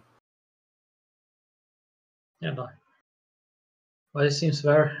 Yeah, but it seems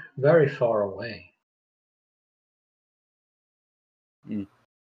very, very far away.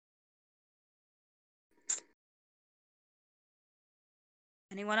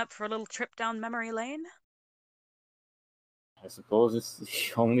 Anyone up for a little trip down memory lane? I suppose it's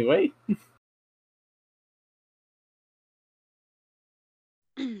the only way.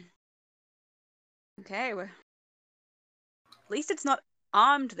 Okay, well, at least it's not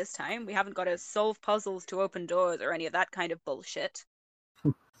armed this time. We haven't got to solve puzzles to open doors or any of that kind of bullshit.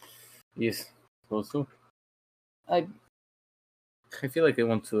 Yes, suppose so. I feel like I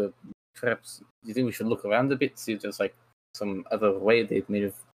want to perhaps. Do you think we should look around a bit, see if there's like some other way they would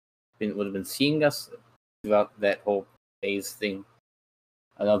have been seeing us throughout that whole phase thing?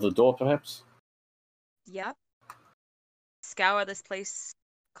 Another door, perhaps. Yep. Scour this place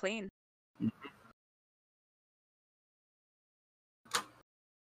clean.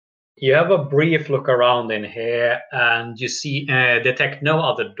 You have a brief look around in here, and you see detect no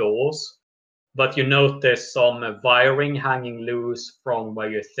other doors, but you notice some wiring hanging loose from where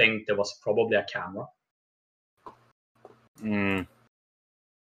you think there was probably a camera.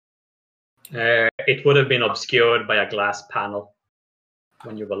 It would have been obscured by a glass panel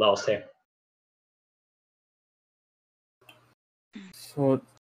when you were last here. So,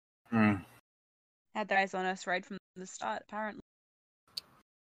 Had their eyes on us right from the start, apparently.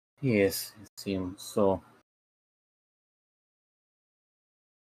 yes, it seems so.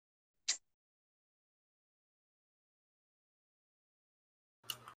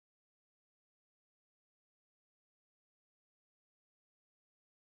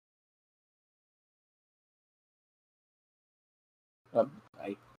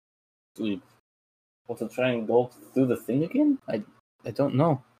 I do What, to try and go through the thing again? I don't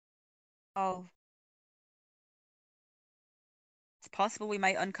know. Oh. It's possible we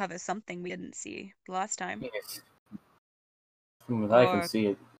might uncover something we didn't see last time. Yes. From what I can Or see,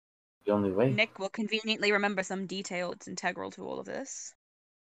 it's the only way. Nick will conveniently remember some detail that's integral to all of this.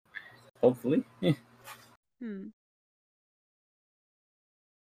 Hopefully. Hmm.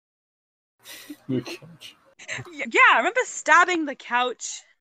 The couch. Yeah, I remember stabbing the couch.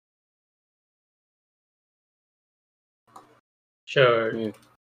 Sure. Yeah.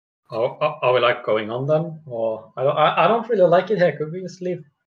 Are we like going on then? Or I don't really like it here. Could we just leave?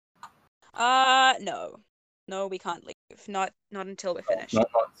 No. No, we can't leave. Not until we're finished. Not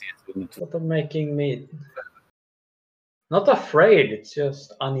yet. Sort of making me not afraid. It's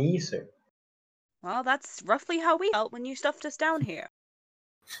just uneasy. Well, that's roughly how we felt when you stuffed us down here.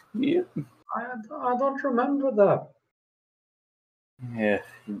 Yeah. I don't remember that. Yeah.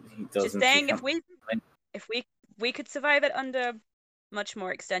 He doesn't. Just saying, He if we could survive it under much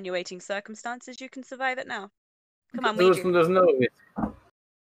more extenuating circumstances, you can survive it now. Come on, we do. There's no.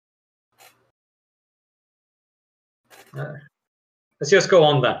 Let's just go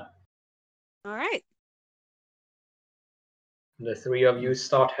on then. All right. The three of you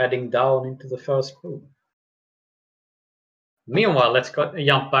start heading down into the first room. Meanwhile, let's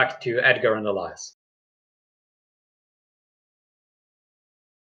jump back to Edgar and Elias.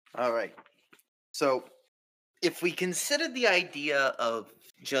 All right. So, if we consider the idea of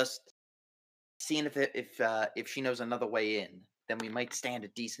just seeing if she knows another way in, then we might stand a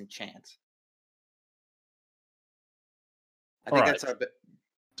decent chance. I think Alright. that's our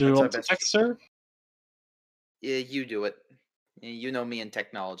Do you That's our want to best text her? Yeah, you do it. You know me and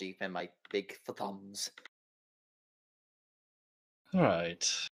technology and my big thumbs. Alright.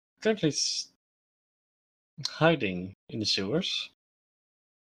 Currently hiding in the sewers.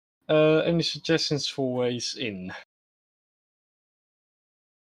 Any suggestions for ways in?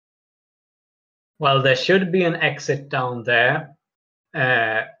 Well, there should be an exit down there.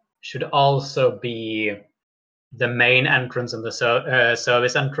 Should also be the main entrance and the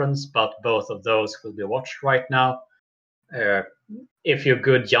service entrance, but both of those will be watched right now. If you're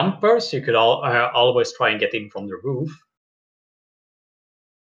good jumpers, you could always try and get in from the roof.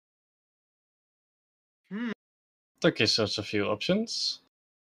 That gives us a few options.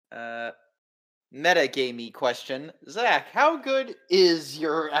 Metagamey question. Zach, how good is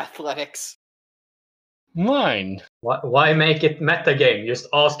your athletics? Mine! Why make it metagame? Just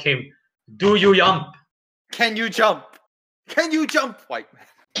ask him, do you jump? Can you jump? Can you jump, white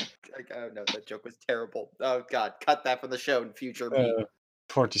man? Oh no, that joke was terrible. Oh god, cut that from the show in future me.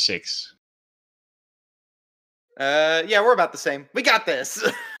 46. Yeah, we're about the same. We got this.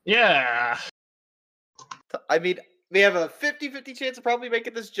 Yeah! I mean, we have a 50-50 chance of probably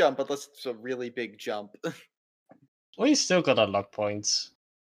making this jump, unless it's a really big jump. We still got unlock points.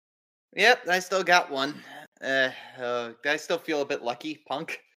 Yep, I still got one. I still feel a bit lucky,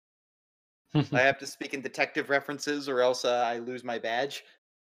 punk. I have to speak in detective references, or else I lose my badge.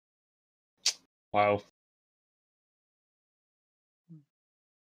 Wow.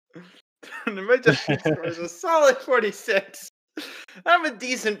 My justice score is a solid 46. I'm a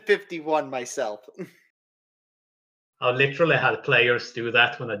decent 51 myself. I've literally had players do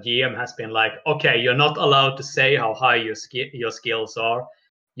that when a GM has been like, okay, you're not allowed to say how high your skills are.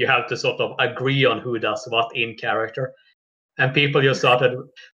 You have to sort of agree on who does what in character. And people just started,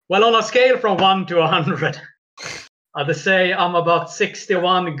 well, on a scale from 1 to 100, I'd say I'm about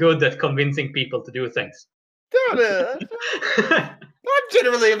 61 good at convincing people to do things. Dude, I'm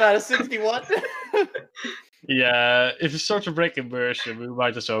generally about a 61. Yeah, if you start to break immersion, we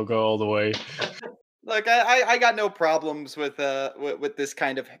might as well go all the way. Look, I got no problems with this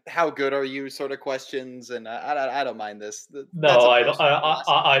kind of how good are you sort of questions, and I don't mind this. No,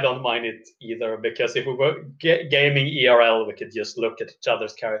 I don't mind it either, because if we were gaming ERL, we could just look at each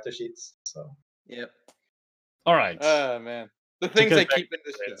other's character sheets. So Yep. All right. Oh man, the things I keep in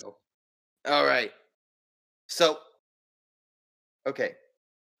the show. All right. So, okay.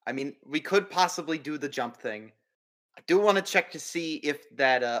 I mean, we could possibly do the jump thing. I do want to check to see if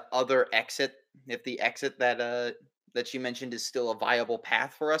that other exit, if the exit that you mentioned is still a viable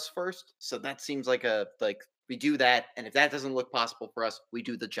path for us first. So that seems like we do that, and if that doesn't look possible for us, we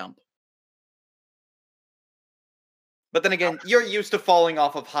do the jump. But then again, you're used to falling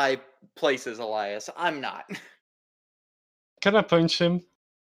off of high places, Elias. I'm not. Can I punch him?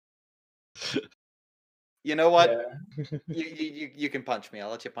 You know what? yeah. You can punch me. I'll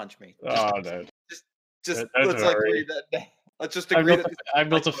let you punch me. Oh, no. Just Don't let's worry. agree that. Let's just I'm agree not, that I'm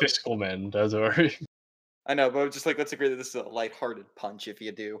not a physical man, don't worry. I know, but just let's agree that this is a lighthearted punch if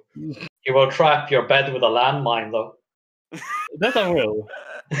you do. He will trap your bed with a landmine, though. That I will.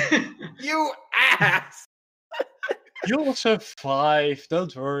 You ass! You'll survive.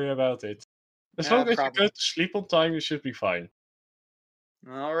 Don't worry about it. As long as you Probably. go to sleep on time, you should be fine.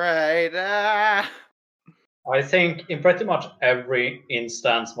 All right. I think in pretty much every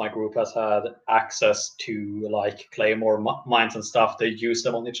instance my group has had access to like claymore mines and stuff. They use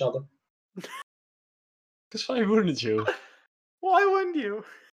them on each other. Because why wouldn't you? Why wouldn't you?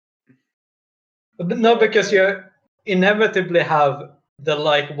 But no, because you inevitably have the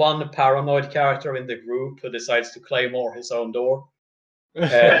like one paranoid character in the group who decides to claymore his own door. And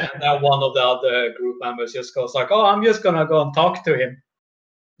then one of the other group members just goes like, "Oh, I'm just gonna go and talk to him."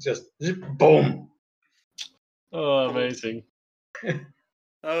 Just boom. Oh, amazing.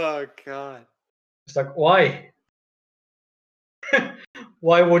 Oh god. It's like, why?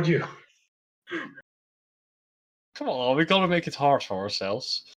 Why would you? Come on, we gotta make it hard for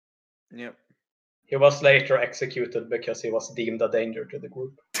ourselves. Yep. He was later executed because he was deemed a danger to the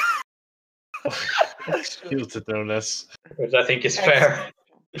group, Executed, no less. which I think is fair.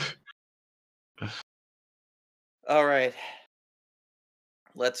 All right.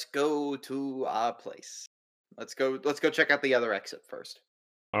 Let's go to our place. Let's go check out the other exit first.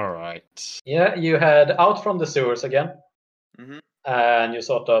 Alright. Yeah, you head out from the sewers again, and you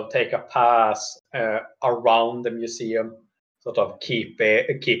sort of take a pass around the museum, sort of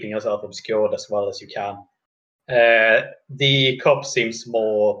keeping yourself obscured as well as you can. The cop seems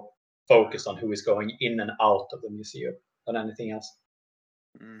more focused on who is going in and out of the museum than anything else.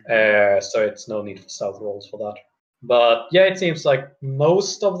 So it's no need for stealth rolls for that. But yeah, it seems like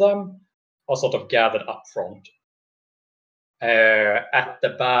most of them are sort of gathered up front. At the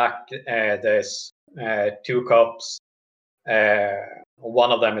back, there's two cops.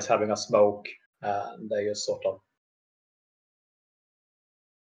 One of them is having a smoke, and they just sort of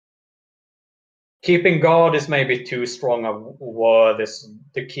keeping guard is maybe too strong a word.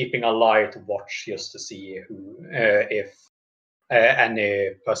 The keeping a light watch just to see who, if any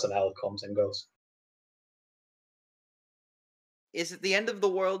personnel comes and goes. Is it the end of the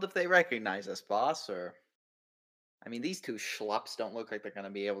world if they recognize us, boss? Or, I mean, these two schlups don't look like they're gonna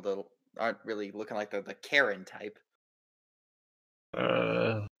be able to. Aren't really looking like they're the Karen type.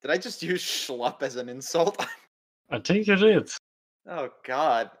 Did I just use schlup as an insult? I think you did. Oh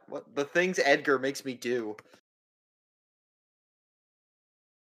god, what the things Edgar makes me do.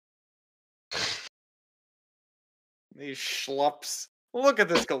 These schlups. Look at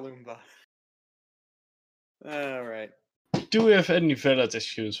this Galumba. Alright. Do we have any valid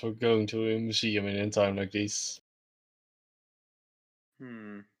excuse for going to a museum in a time like this?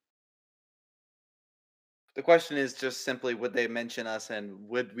 The question is just simply, would they mention us and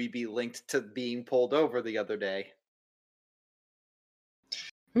would we be linked to being pulled over the other day?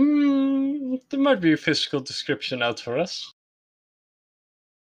 There might be a physical description out for us.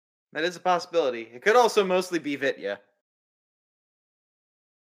 That is a possibility. It could also mostly be Vitya.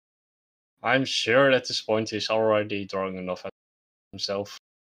 I'm sure at this point he's already drawing enough at himself.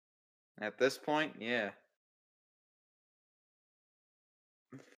 At this point, yeah.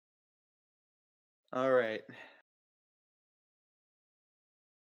 Alright.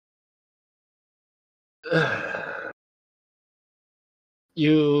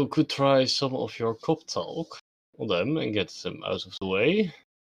 You could try some of your cop talk on them and get them out of the way.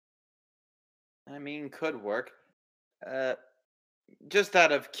 I mean, could work. Just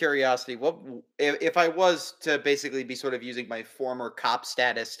out of curiosity, what if I was to basically be sort of using my former cop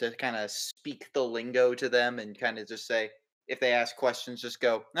status to kind of speak the lingo to them and kind of just say, if they ask questions, just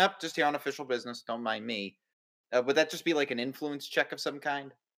go, nope, just here on official business, don't mind me. Would that just be like an influence check of some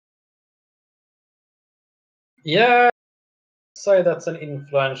kind? Yeah, say that's an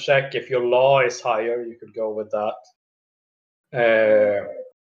influence check. If your law is higher, you could go with that.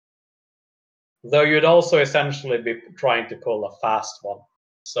 Though you'd also essentially be trying to pull a fast one.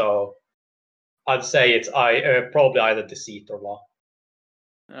 So I'd say it's probably either deceit or law.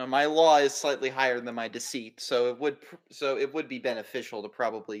 My law is slightly higher than my deceit, so it would be beneficial to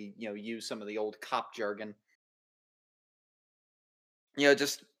probably use some of the old cop jargon.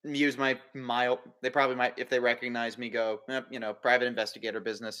 Just use my mild. They probably might, if they recognize me, go, private investigator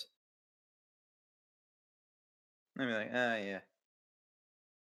business. I'd be like, yeah.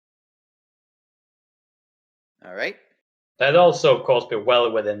 All right. They'd also, of course, be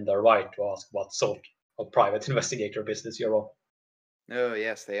well within their right to ask what sort of private investigator business you're on. Oh,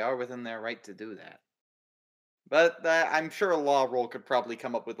 yes, they are within their right to do that. But I'm sure a law roll could probably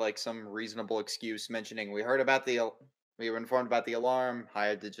come up with like some reasonable excuse mentioning we were informed about the alarm,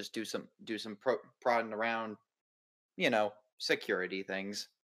 hired to just do some prodding around, security things.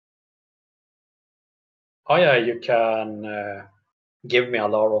 Oh yeah, you can give me a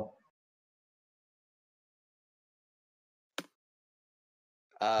laurel.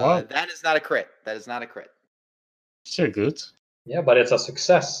 Wow. That is not a crit. That is not a crit. Still good. Yeah, but it's a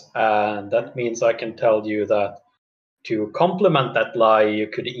success, and that means I can tell you that to complement that lie, you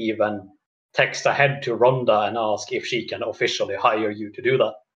could even text ahead to Rhonda and ask if she can officially hire you to do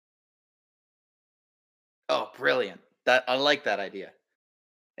that. Oh, brilliant! I like that idea.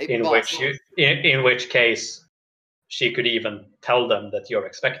 Hey, In boss. which case she could even tell them that you're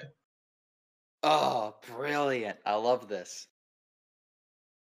expecting. Oh, brilliant! I love this.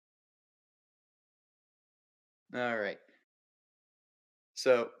 All right.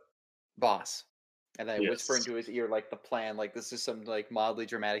 So, boss, and I whisper Yes. into his ear like the plan, like this is some like mildly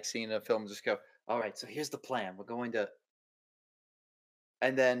dramatic scene in a film. Just go, all right. So here's the plan. We're going to,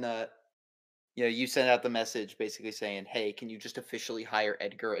 and then you send out the message basically saying, "Hey, can you just officially hire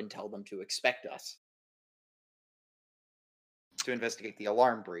Edgar and tell them to expect us to investigate the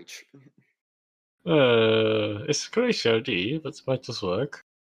alarm breach?" It's a crazy idea, but it might just work.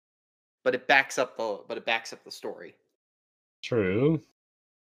 But it backs up the story. True.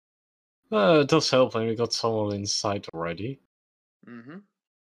 It does help when we got someone inside already. Mm-hmm.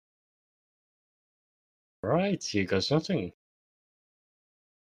 Right, you guys nothing.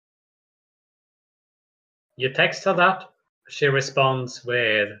 You text her that. She responds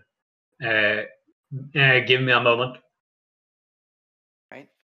with, give me a moment. Right.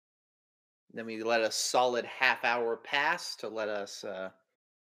 Then we let a solid half hour pass to let us.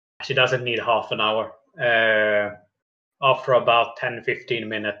 She doesn't need half an hour. After about 10-15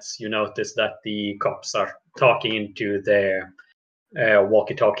 minutes, you notice that the cops are talking into their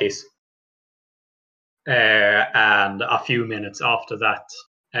walkie-talkies. And a few minutes after that,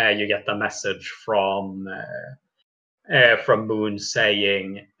 you get a message from Moon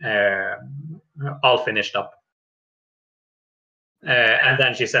saying, all finished up. And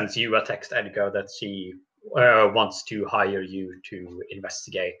then she sends you a text, Edgar, that she wants to hire you to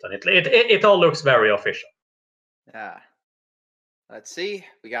investigate. And it all looks very official. Let's see.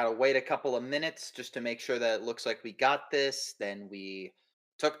 We gotta wait a couple of minutes just to make sure that it looks like we got this. Then we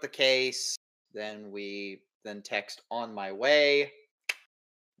took the case. Then text on my way.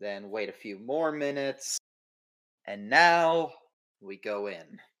 Then wait a few more minutes. And now we go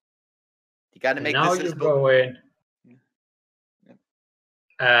in. You gotta make now this you as go in. Yep.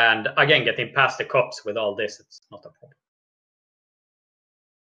 And again, getting past the cops with all this, it's not a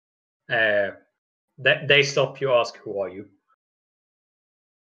problem. They stop you, ask, who are you?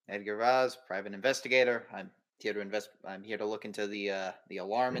 Edgar Raz, private investigator. I'm here to look into the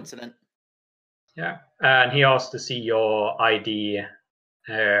alarm incident. Yeah, and he asks to see your ID,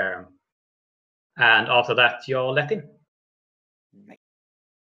 and after that, you're let in.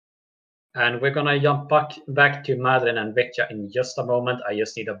 And we're gonna jump back to Madeline and Vetja in just a moment. I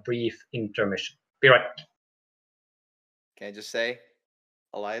just need a brief intermission. Be right back. Can I just say,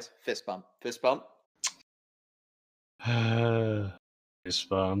 Elias, fist bump, fist bump. Fist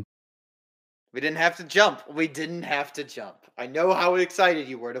bump. We didn't have to jump. We didn't have to jump. I know how excited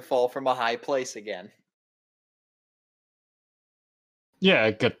you were to fall from a high place again.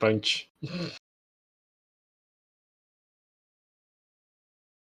 Yeah, gut punch.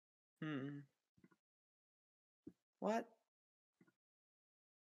 What?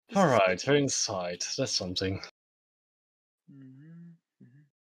 Alright, we're inside. That's something.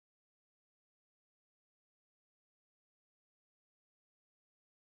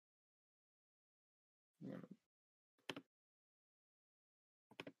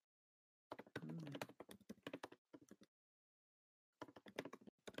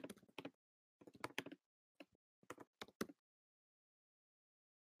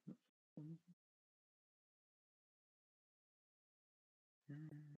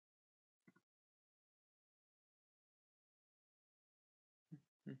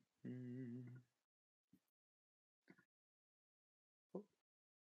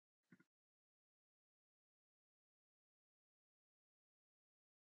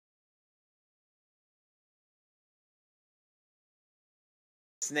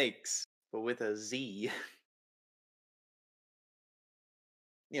 Snakes, but with a Z.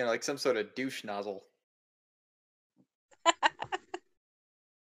 Like some sort of douche nozzle.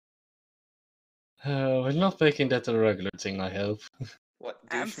 We're not making that a regular thing, I hope. What,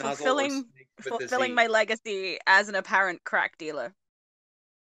 I'm douche nozzle or snake with a fulfilling Z? my legacy as an apparent crack dealer.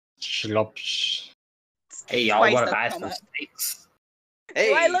 Schlops. Hey, y'all Twice want to as buy some common. steaks? Hey,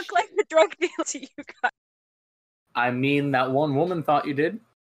 Do I look like the drug dealer to you guys? I mean, that one woman thought you did.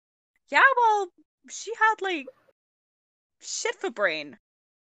 Yeah, well, she had like shit for brain.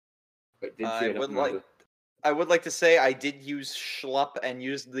 But did I she? I don't would remember. like I would like to say I did use schlup and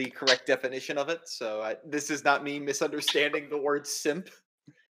used the correct definition of it, so this is not me misunderstanding the word simp.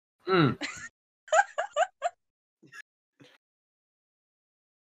 Mm.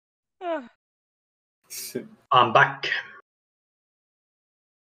 Oh, I'm back.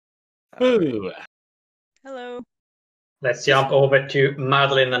 Ooh. hello. Let's jump over to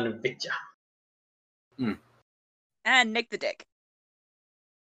Madeline and Vitya. And Nick the Dick.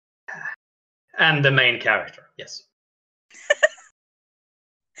 And the main character, yes.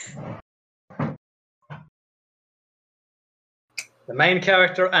 The main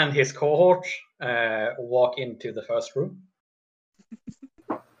character and his cohort walk into the first room.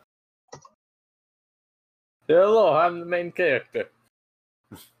 Hello, I'm the main character.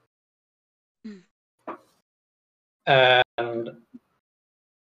 And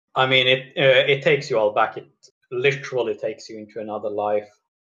I mean, it takes you all back. It literally takes you into another life.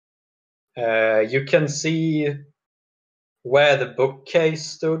 You can see where the bookcase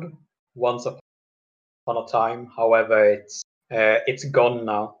stood once upon a time. However, it's gone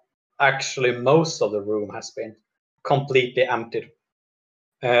now. Actually, most of the room has been completely emptied,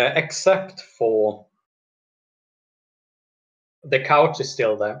 except for the couch is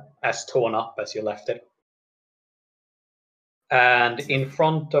still there, as torn up as you left it. And in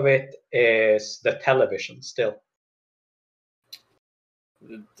front of it is the television still.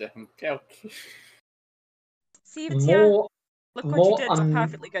 The damn couch. See, Vitya, More, look what you more, did to a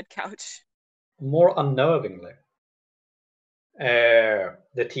perfectly good couch. more unnervingly, the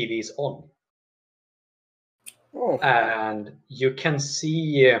TV is on. Oh. And you can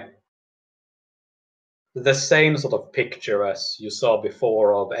see the same sort of picture as you saw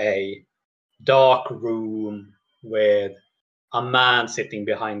before of a dark room with a man sitting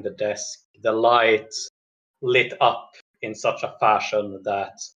behind the desk, the lights lit up in such a fashion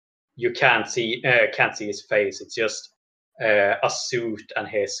that you can't see his face. It's just a suit and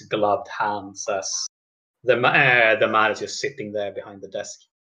his gloved hands as the man is just sitting there behind the desk.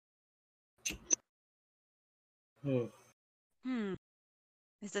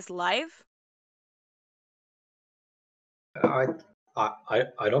 Is this live? I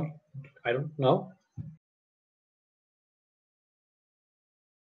don't know.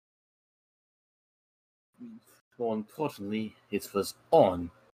 More importantly, it was on.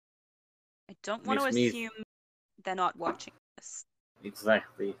 I don't want to Makes me- assume they're not watching this.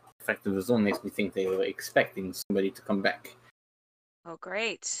 Exactly. The fact that it was on makes me think they were expecting somebody to come back. Oh,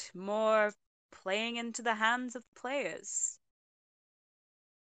 great. More playing into the hands of the players.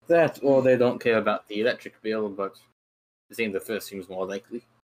 That, or they don't care about the electric bill, but I think the first seems more likely.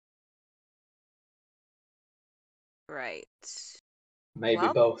 Right. Maybe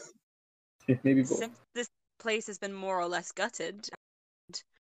Well, both. Maybe both. Since this place has been more or less gutted,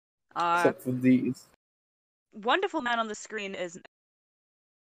 our Except for these. wonderful man on the screen is.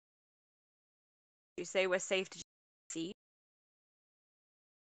 You say we're safe to see?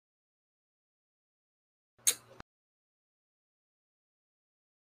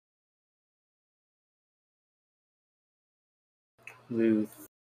 You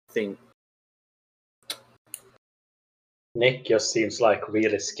think. Nick just seems like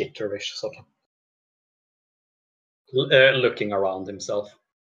really skitterish, sort of looking around himself.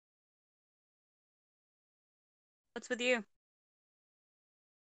 What's with you?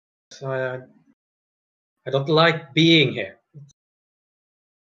 So I don't like being here.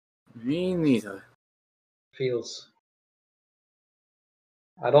 Me neither.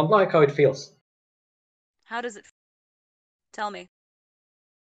 I don't like how it feels. How does it feel? Tell me.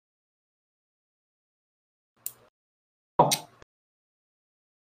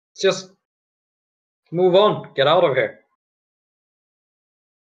 Just move on. Get out of here.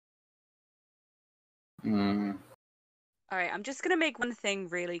 Alright, I'm just gonna make one thing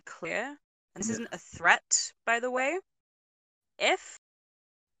really clear. And this isn't a threat, by the way. If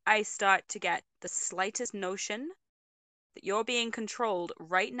I start to get the slightest notion that you're being controlled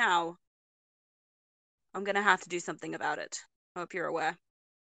right now, I'm gonna have to do something about it. I hope you're aware.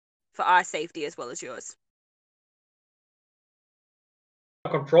 For our safety as well as yours.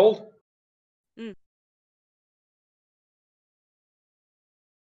 Controlled?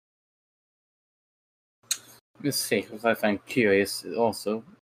 Let's see, what I find curious also.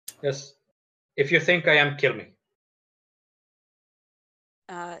 Yes. If you think I am, kill me.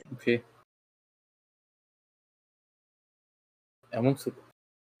 Okay. I want to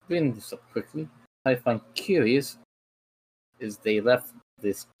bring this up quickly. What I find curious is they left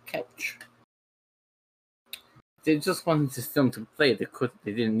this couch. They just wanted this film to play. They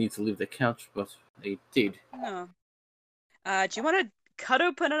didn't need to leave the couch, but they did. No. Do you want to cut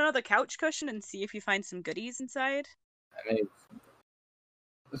open another couch cushion and see if you find some goodies inside? I mean,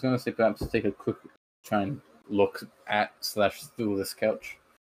 I was going to say perhaps take a quick try and look at / through this couch.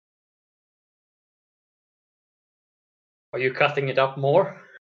 Are you cutting it up more?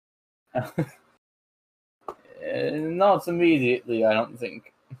 Not immediately, I don't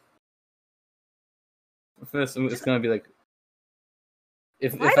think. First, it's going to be like,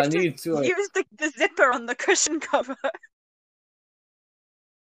 if Why I not need just to, use the zipper on the cushion cover?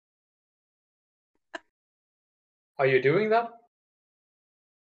 Are you doing that?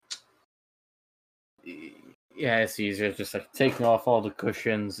 yeah, it's easier. Just like taking off all the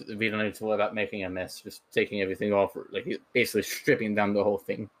cushions. We don't need to worry about making a mess. Just taking everything off, like basically stripping down the whole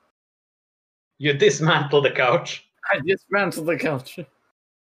thing. You dismantle the couch, I dismantled the couch.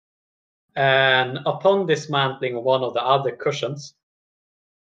 and upon dismantling one of the other cushions,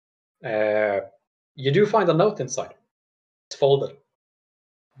 you do find a note inside. It's folded.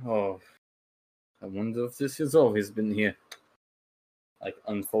 Oh, I wonder if this has always been here. Like,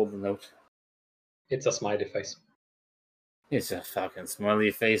 unfold the note. It's a smiley face. It's a fucking smiley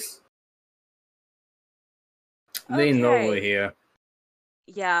face. They know we're Okay. here.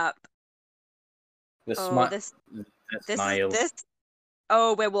 Yeah. The Oh, this smile. this.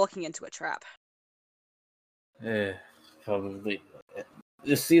 Oh, we're walking into a trap. Probably.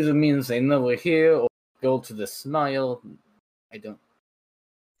 This either means they know we're here or go to the smile. I don't.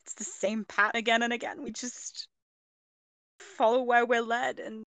 It's the same pattern again and again. We just follow where we're led,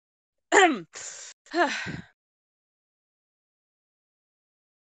 and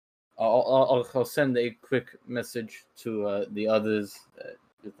I'll send a quick message to the others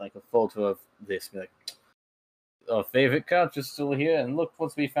with like a photo of this. Be like, our favorite couch is still here, and look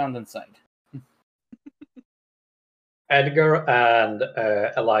what we found inside. Edgar and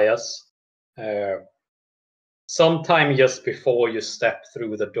Elias, sometime just before you step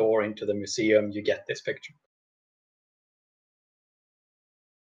through the door into the museum, you get this picture.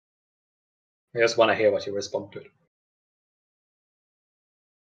 I just want to hear what you respond to it.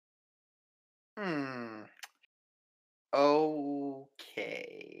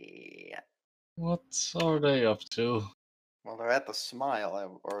 Okay. What are they up to? Well, they're at the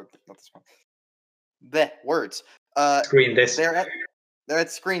smile, or not the smile. The words. Screen this. They're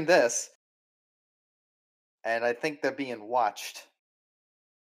at screen this, and I think they're being watched.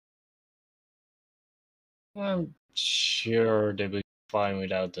 I'm sure they'll be fine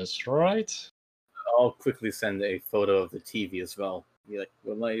without this, right? I'll quickly send a photo of the TV as well. Be like,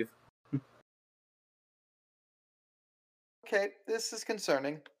 we're live. Okay, this is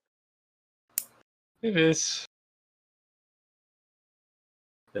concerning. It is.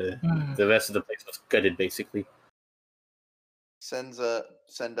 The rest of the place was gutted, basically. Send a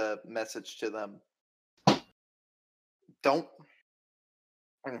message to them. Don't.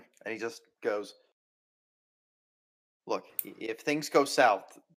 And he just goes, look, if things go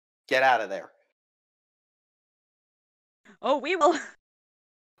south, get out of there. oh, we will.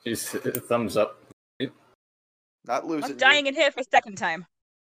 Just thumbs up. Not losing I'm dying in here for a second time.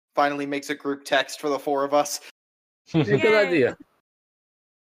 Finally makes a group text for the four of us. Good Yay. idea.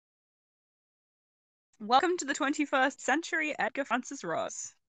 Welcome to the 21st century, Edgar Francis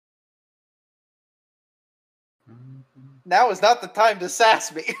Ross. Now is not the time to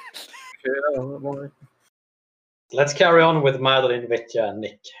sass me. Let's carry on with Madeline, Vitya, and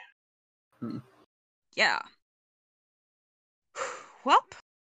Nick. Yeah. Well,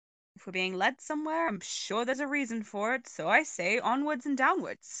 if we're being led somewhere, I'm sure there's a reason for it, so I say onwards and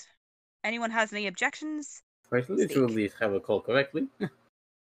downwards. Anyone has any objections? Quite literally, if I recall correctly.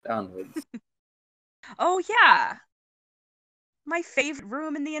 Downwards. Oh, yeah. My favorite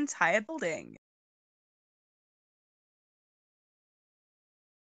room in the entire building.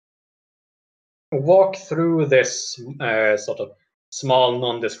 Walk through this sort of small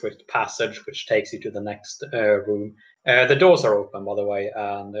nondescript passage which takes you to the next room. The doors are open, by the way,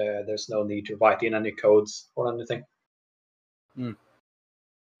 and there's no need to write in any codes or anything.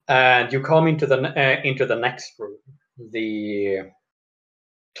 And you come into the next room, the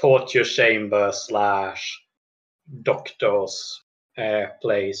torture chamber / doctor's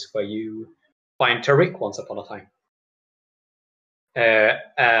place where you find Tariq once upon a time.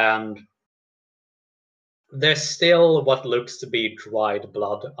 And there's still what looks to be dried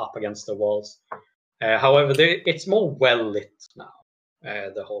blood up against the walls. However, it's more well lit now,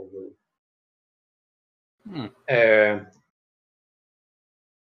 the whole room.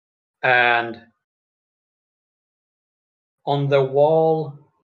 And on the wall,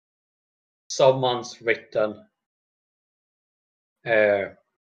 someone's written,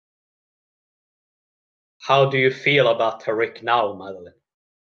 How do you feel about Tariq now, Madeline?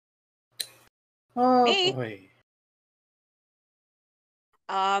 Oh Me? boy.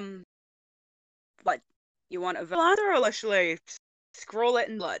 What? You want a ladder, or shall I scroll it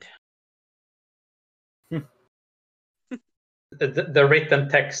in blood? The written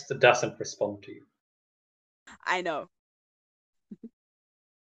text doesn't respond to you. I know.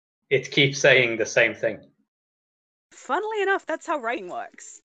 It keeps saying the same thing. Funnily enough, that's how writing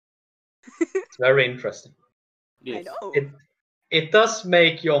works. It's very interesting. Yes. I know. It does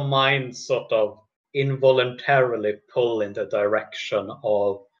make your mind sort of involuntarily pull in the direction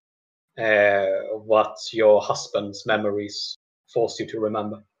of what your husband's memories force you to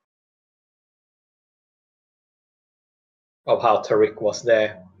remember. Of how Tariq was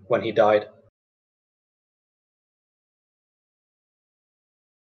there when he died.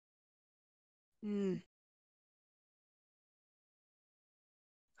 Hmm.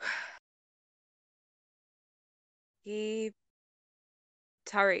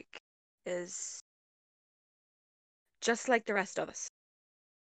 Tariq is just like the rest of us.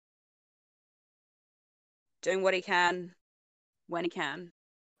 Doing what he can, when he can.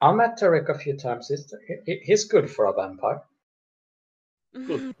 I met Tariq a few times. He's good for a vampire.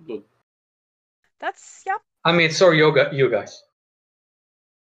 Good, good. That's, yep. I mean, sorry, you guys.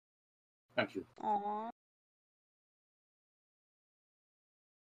 Thank you. Aww.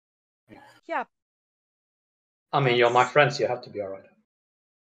 Yeah. I mean, you're my friends. You have to be alright.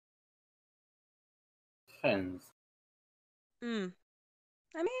 Friends. I mean,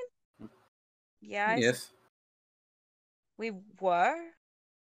 yeah, Yes. we were.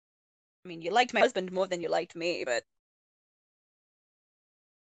 I mean, you liked my husband more than you liked me, but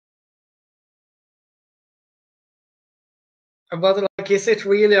But like, is it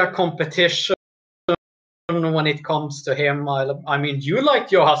really a competition when it comes to him? I mean, you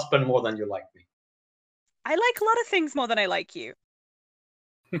liked your husband more than you like me. I like a lot of things more than I like you.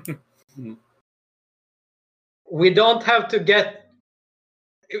 We don't have to get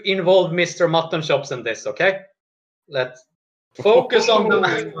involved Mr. Mutton Chops in this, okay? Let's focus on the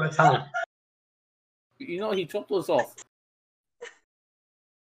matter at hand. You know, he dropped us off.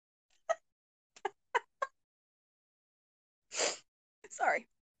 Sorry.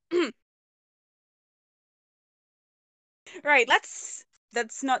 Right, let's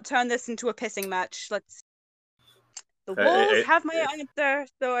not turn this into a pissing match. The wolves have my answer,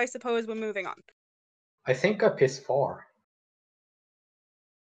 so I suppose we're moving on. I think I pissed far.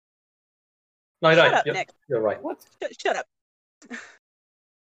 No, Shut up, Nick. You're right. What? Shut up.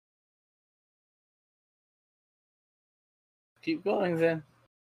 Keep going then.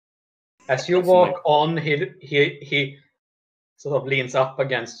 As you walk on, he sort of leans up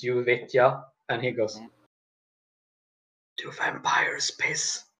against you, Vitya, and he goes, "Do vampires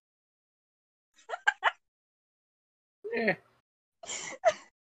piss?" Yeah.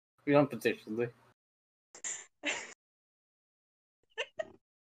 We don't particularly.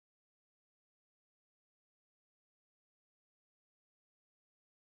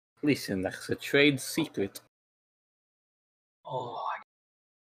 Listen, that's a trade secret. Oh.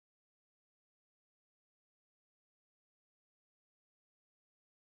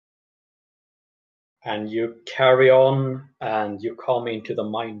 And you carry on and you come into the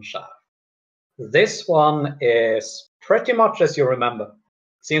mine shaft. This one is pretty much as you remember.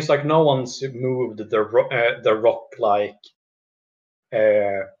 Seems like no one's moved the rock-like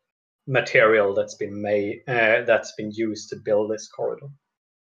material that's been made, that's been used to build this corridor.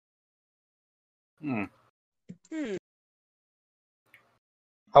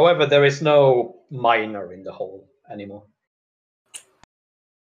 However, there is no miner in the hole anymore.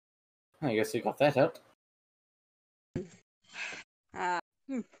 I guess you got that out.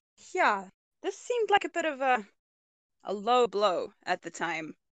 Yeah, this seemed like a bit of a low blow at the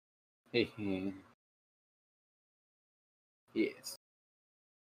time. Yes.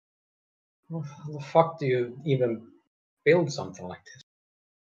 How the fuck do you even build something like this?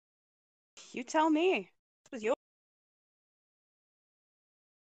 You tell me. This was your.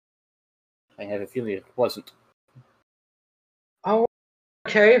 I have a feeling it wasn't. Oh,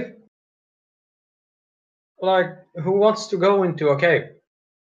 okay. Like, who wants to go into a cave?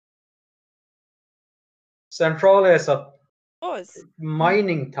 Centralia is a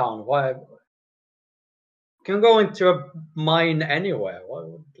mining town. Why? You can go into a mine anywhere. Why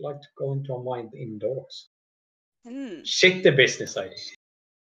would you like to go into a mine indoors? Shitty business idea.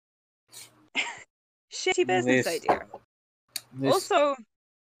 Shitty business idea. Also,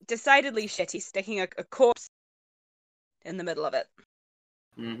 decidedly shitty sticking a corpse in the middle of it.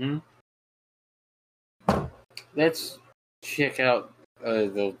 Let's check out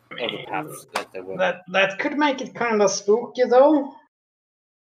the other paths that there were. That could make it kind of spooky, though.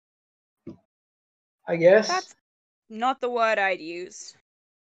 I guess. That's not the word I'd use.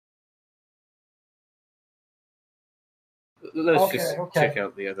 Let's Okay, just okay. check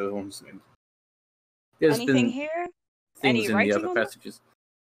out the other ones. There's Anything been here? things Any in the writing other on them? passages.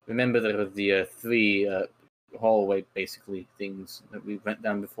 Remember there were the three hallway, basically, things that we went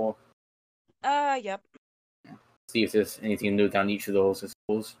down before. Yep. See if there's anything new down each of those, I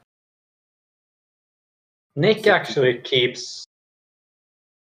suppose. Nick actually keeps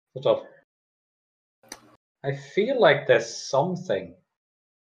sort of. I feel like there's something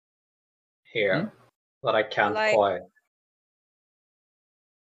here that I can't Like- quite.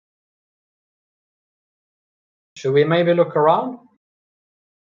 Should we maybe look around?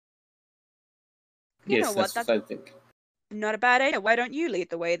 You Yes, know what? that's That's what I think. not a bad idea. Why don't you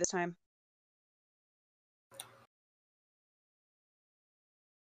lead the way this time?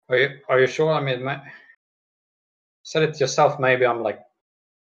 Are you sure? I mean, said it yourself. Maybe I'm like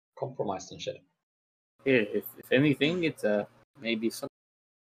compromised and shit. Here, if anything, it's maybe some.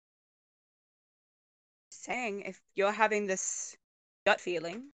 Saying, if you're having this gut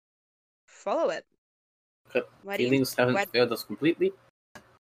feeling, follow it. Where do you- Feelings haven't where- failed us completely.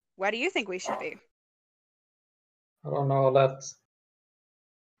 Where do you think we should be? I don't know.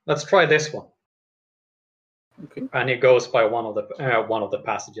 Let's try this one. Okay. And he goes by one of the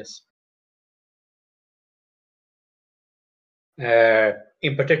passages.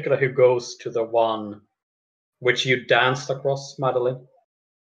 In particular, he goes to the one which you danced across, Madeline.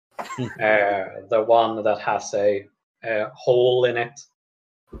 The one that has a hole in it,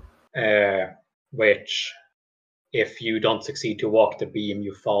 which, if you don't succeed to walk the beam,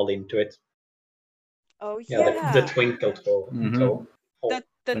 you fall into it. Oh Yeah, the twinkle toe. Mhm.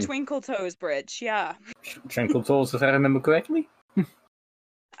 The Twinkle Toes Bridge. Yeah. Tranquil Tools, if I remember correctly.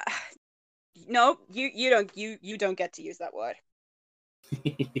 No, you don't get to use that word.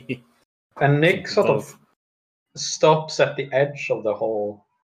 And Nick sort of stops at the edge of the hole,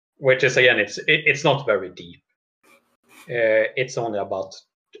 which is again, it's not very deep. It's only about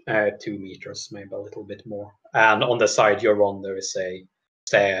 2 meters, maybe a little bit more. And on the side you're on, there is a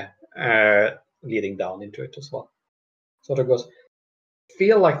stair leading down into it as well. So it goes.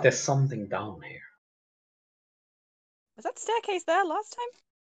 Feel like there's something down here. Was that staircase there last time?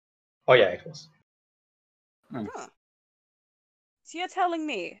 Oh yeah, it was. Huh. So you're telling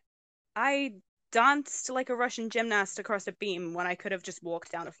me I danced like a Russian gymnast across a beam when I could have just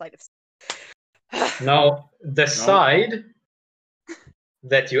walked down a flight of stairs? No, the side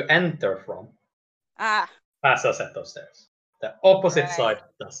that you enter from has a set of stairs. The opposite Right. side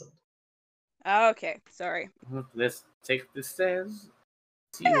doesn't. Okay, sorry. Let's take the stairs.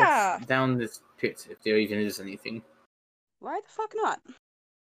 See Yeah. what's down this pit, if there even is anything. Why the fuck not?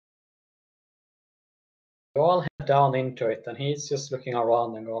 You all head down into it, and he's just looking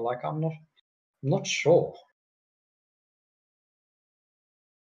around and go like, I'm not sure.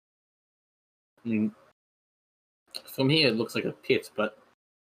 Mm. From here, it looks like a pit, but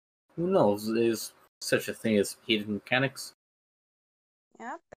who knows? There's such a thing as hidden mechanics.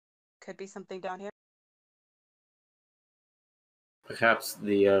 Yeah, could be something down here. Perhaps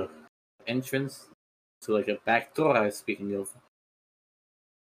the entrance to like a back door I was speaking of.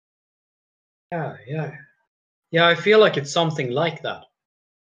 Yeah, I feel like it's something like that.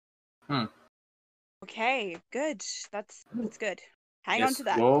 Okay, good. That's good. Hang on Just to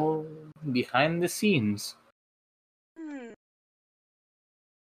that. go behind the scenes. Hmm.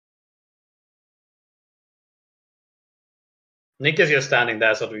 Nick is just standing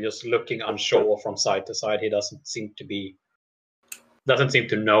there, sort of just looking unsure from side to side. He doesn't seem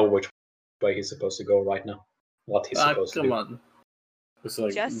to know which way he's supposed to go right now. What he's supposed to do. Come on. Just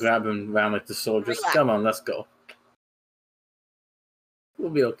like Just grab him around like the soldiers. relax. Come on, let's go. We'll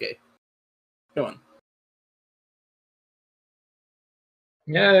be okay. Come on.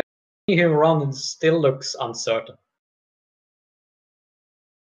 Yeah, seeing him around and still looks uncertain.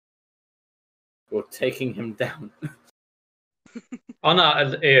 We're taking him down. Oh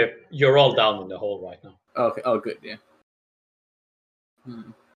no, you're all down in the hole right now. Okay. Oh, good. Yeah.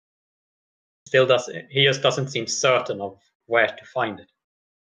 He just doesn't seem certain of where to find it.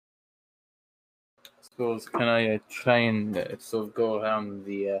 Suppose can I try and sort of go around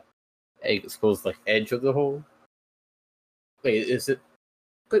the edge of the hole? Wait, is it?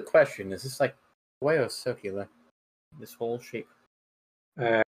 Good question. Is this like square or circular? This hole shape?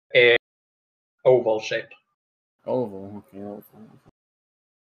 Oval shaped, Oval. Okay, oval.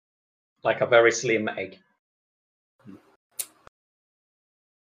 like a very slim egg.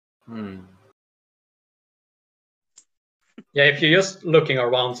 Yeah, if you're just looking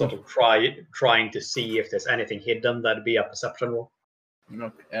around, sort of trying to see if there's anything hidden, that'd be a perception roll.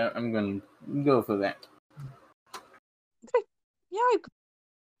 Okay, I'm going to go for that. Okay. Yeah,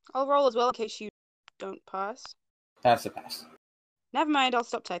 I'll roll as well in case you don't pass. Pass a pass. Never mind, I'll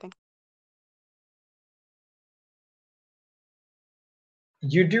stop typing.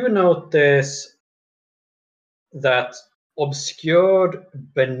 You do notice that obscured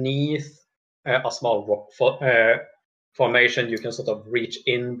beneath a small rock formation, you can sort of reach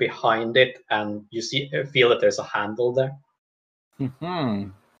in behind it, and you feel that there's a handle there.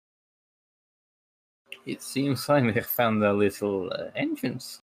 It seems I may have found a little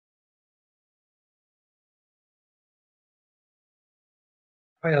entrance.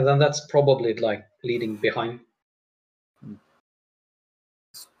 Oh yeah, then that's probably like leading behind.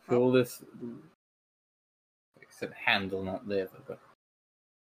 Pull this. Like I said, handle, not lever, but.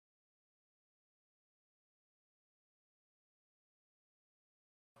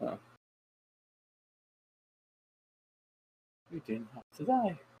 Oh. We didn't have to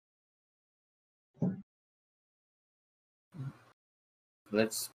die.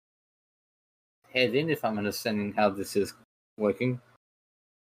 Let's head in if I'm understanding how this is working.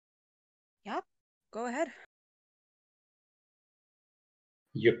 Yep, go ahead.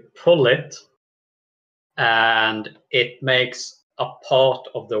 You pull it, and it makes a part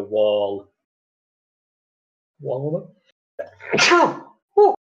of the wall.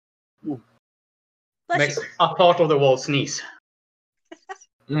 Makes a part of the wall sneeze.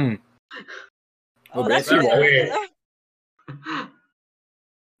 Mm. Oh, Well, that's that's really weird. regular.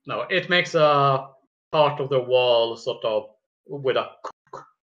 No, it makes a part of the wall sort of with a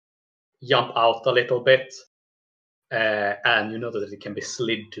jump out a little bit, and you know that it can be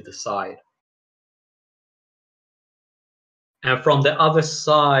slid to the side. And from the other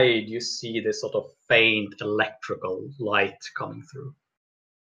side, you see this sort of faint electrical light coming through.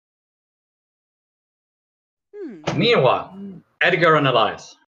 Meanwhile, Edgar and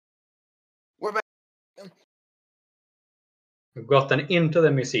Elias, We're back. you've gotten into the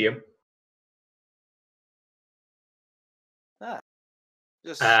museum.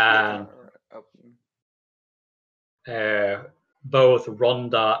 Just And looking around. both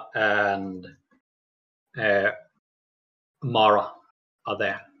Rhonda and Mara are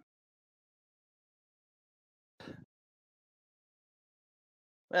there.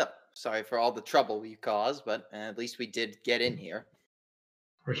 Well, sorry for all the trouble we caused, but at least we did get in here.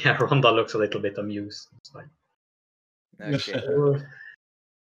 Yeah, Rhonda looks a little bit amused. It's like, Okay.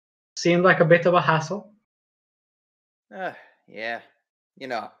 seemed like a bit of a hassle. Yeah. You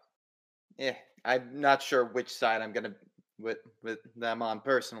know, I'm not sure which side I'm gonna with them on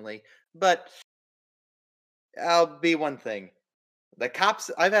personally, but I'll be one thing. The cops.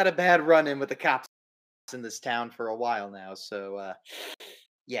 I've had a bad run-in with the cops in this town for a while now, so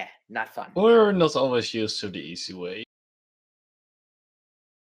yeah, not fun. We're not always used to the easy way.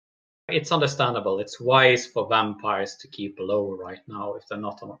 It's understandable. It's wise for vampires to keep low right now if they're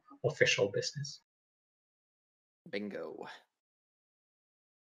not an official business. Bingo.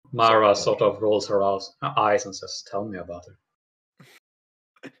 Mara sort of rolls her eyes and says, "Tell me about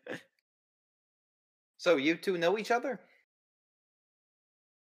it." So you two know each other?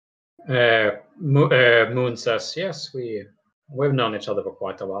 Moon says, "Yes, we've known each other for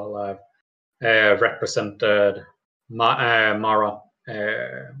quite a while. I've represented Mara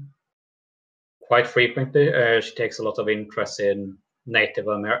quite frequently. She takes a lot of interest in Native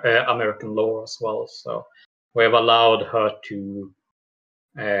American lore as well. So we've allowed her to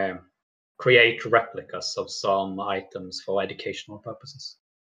create replicas of some items for educational purposes."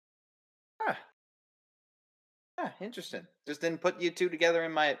 Interesting. Just didn't put you two together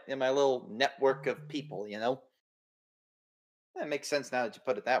in my little network of people, you know? That makes sense now that you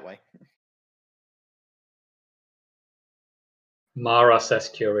put it that way. Mara says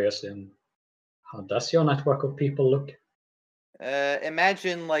curiously, "How does your network of people look?"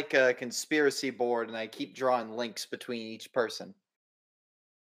 Imagine like a conspiracy board, and I keep drawing links between each person.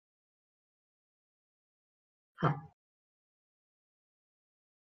 Huh.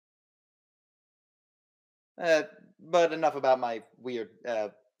 But enough about my weird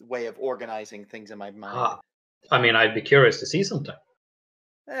way of organizing things in my mind. I mean, I'd be curious to see sometime.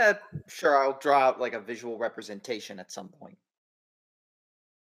 Sure, I'll draw out like a visual representation at some point.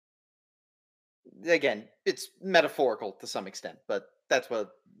 Again, it's metaphorical to some extent, but that's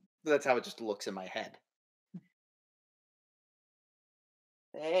how it just looks in my head.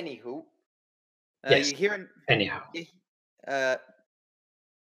 Anywho, Yes. you hearing? Anyhow,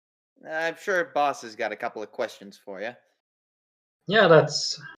 I'm sure boss has got a couple of questions for you. yeah,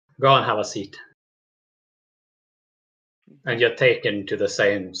 let's go and have a seat. And you're taken to the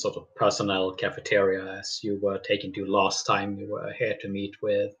same sort of personnel cafeteria as you were taken to last time you were here to meet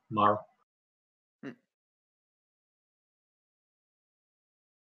with Mara.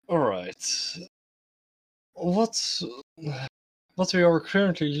 All right. What we are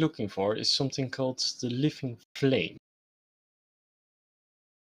currently looking for is something called the Living Flame.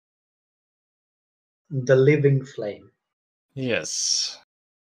 The living flame. Yes.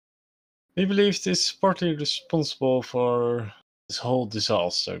 We believe this is partly responsible for this whole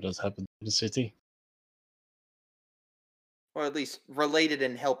disaster that happened in the city. Or at least related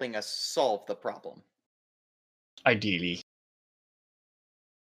in helping us solve the problem. Ideally.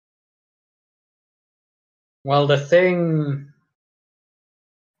 Well, the thing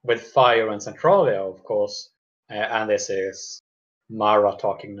with Fire and Centralia, of course, and this is Mara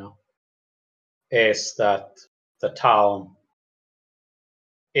talking now, is that the town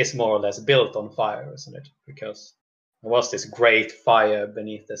is more or less built on fire, isn't it? Because there was this great fire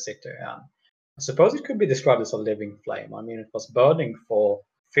beneath the city, and I suppose it could be described as a living flame. I mean, it was burning for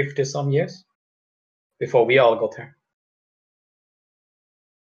 50 some years before we all got here.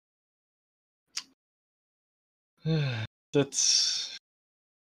 That's...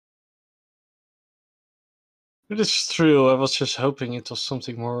 It is true, I was just hoping it was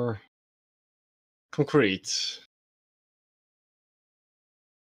something more concrete.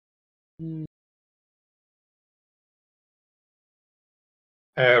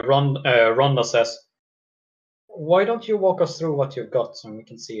 Rhonda says, why don't you walk us through what you've got so we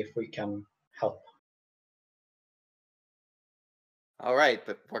can see if we can help? All right,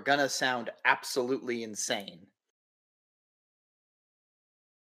 but we're gonna sound absolutely insane.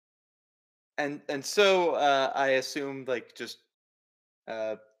 And so I assume just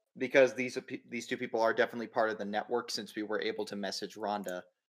because these two people are definitely part of the network, since we were able to message Rhonda,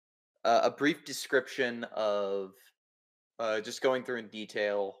 a brief description of just going through in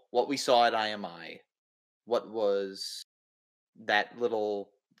detail what we saw at IMI, what was that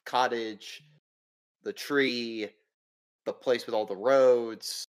little cottage, the tree, the place with all the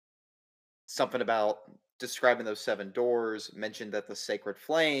roads, something about describing those 7 doors, mentioned that the sacred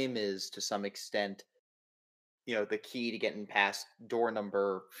flame is to some extent, the key to getting past door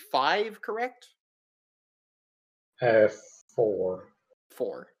number 5, correct? 4.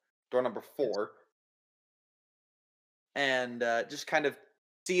 4. Door number 4. And just kind of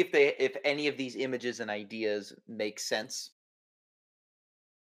see if any of these images and ideas make sense.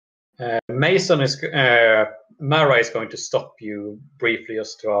 Mason is Mara is going to stop you briefly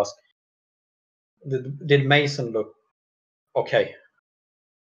just to ask, did Mason look okay?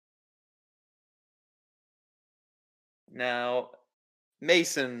 Now,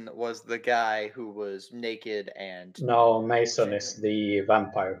 Mason was the guy who was naked and... No, Mason is the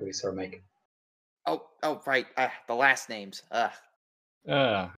vampire who is her maker. Oh, right. The last names.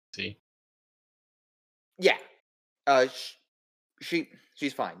 See. Yeah.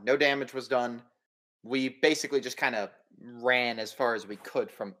 She's fine. No damage was done. We basically just kind of ran as far as we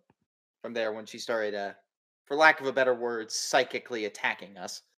could from there when she started, for lack of a better word, psychically attacking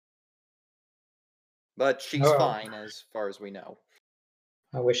us. But she's fine as far as we know.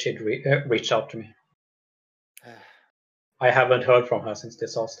 I wish she'd reach out to me. I haven't heard from her since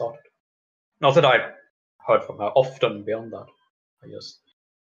this all started. Not that I've heard from her often beyond that.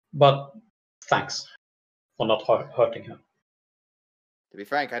 But thanks for not hurting her. To be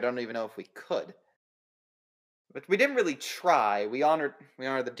frank, I don't even know if we could. But we didn't really try. We honored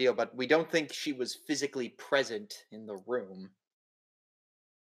the deal, but we don't think she was physically present in the room.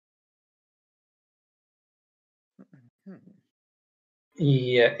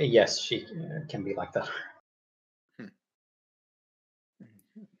 Yeah, yes, she can be like that.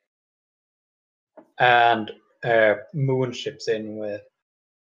 And Moon ships in with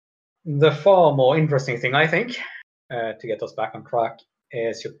the far more interesting thing, I think, to get us back on track,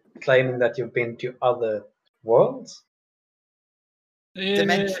 is you're claiming that you've been to other worlds?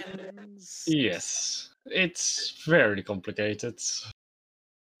 Dimensions? Yes. It's very complicated.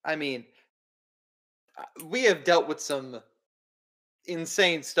 I mean, we have dealt with some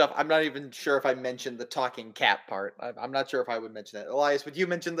insane stuff. I'm not even sure if I mentioned the talking cat part. I'm not sure if I would mention that. Elias, would you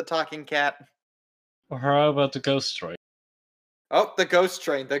mention the talking cat? Or how about the ghost train? Oh, the ghost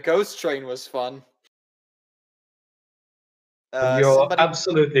train. The ghost train was fun. You're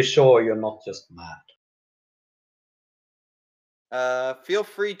absolutely sure you're not just mad. Feel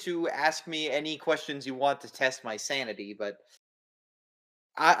free to ask me any questions you want to test my sanity, but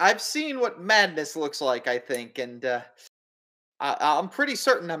I've seen what madness looks like, I think, and I'm pretty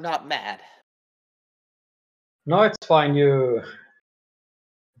certain I'm not mad. No, it's fine. You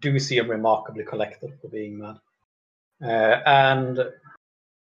do seem remarkably collected for being mad. And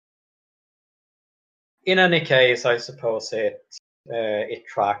in any case, I suppose it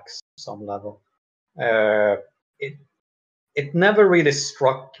tracks some level. It never really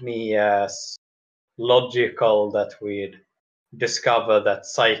struck me as logical that we'd discover that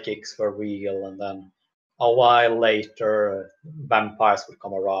psychics were real, and then a while later vampires would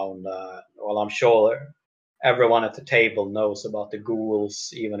come around. Well, I'm sure everyone at the table knows about the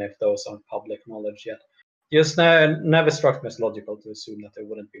ghouls, even if those aren't public knowledge yet. Just never struck me as logical to assume that there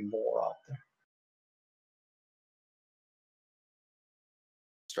wouldn't be more out there.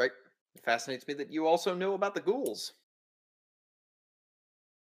 Strike. It fascinates me that you also know about the ghouls.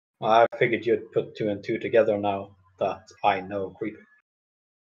 I figured you'd put two and two together now that I know Creeper.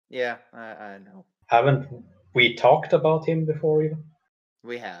 Yeah, I know. Haven't we talked about him before even?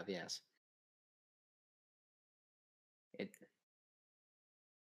 We have, yes.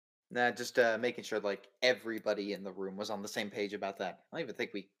 Just making sure like everybody in the room was on the same page about that. I don't even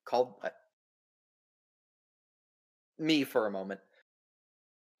think we called me for a moment.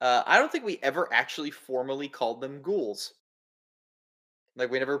 I don't think we ever actually formally called them ghouls. Like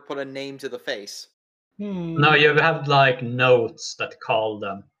we never put a name to the face. No, you have like notes that call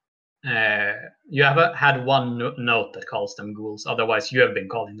them. You have had one note that calls them ghouls. Otherwise, you have been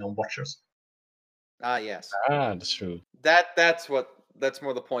calling them watchers. Ah, yes. That's true. That's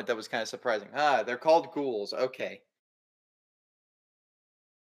more the point that was kind of surprising. They're called ghouls. Okay.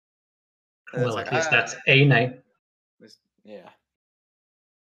 And Well, at least that's a name. Yeah.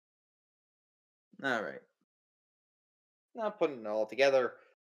 All right. Not putting it all together.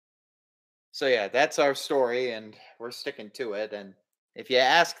 So yeah, that's our story, and we're sticking to it. And if you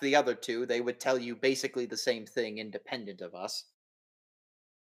ask the other two, they would tell you basically the same thing, independent of us.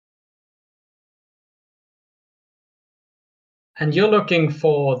 And you're looking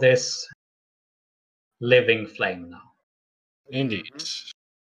for this living flame now. Indeed.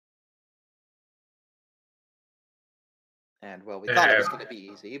 And well, we thought it was going to be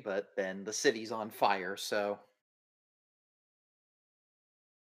easy, but then the city's on fire, so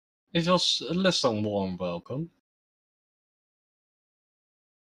It was a less than warm welcome.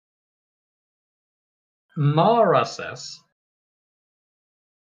 Mara says,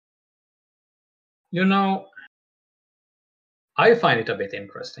 you know, I find it a bit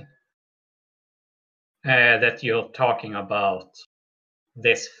interesting that you're talking about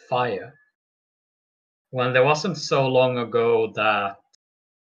this fire. When there wasn't so long ago that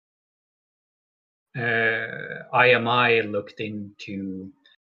IMI looked into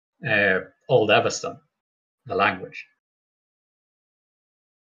Old Everston, the language.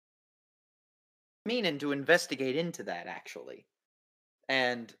 meaning to investigate into that, actually.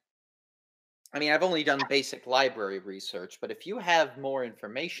 And I mean, I've only done basic library research, but if you have more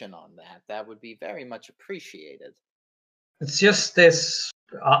information on that, that would be very much appreciated. It's just this.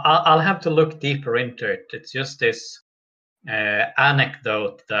 I'll have to look deeper into it. It's just this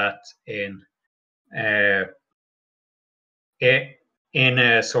anecdote that in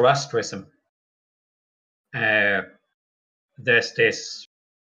Zoroastrianism, there's this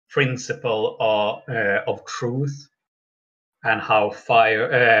principle of truth and how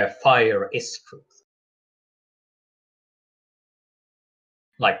fire is truth.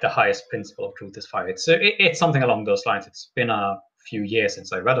 Like the highest principle of truth is fire. It's something along those lines. It's been a few years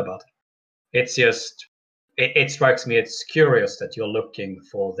since I read about it. It's just it strikes me. It's curious that you're looking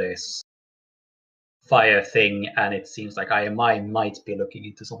for this fire thing, and it seems like IMI might be looking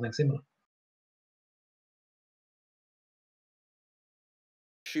into something similar.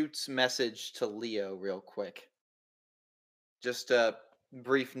 Shoots message to Leo real quick. Just a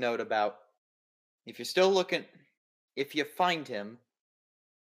brief note about if you're still looking, if you find him,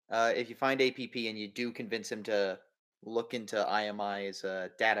 if you find APP and you do convince him to look into IMI's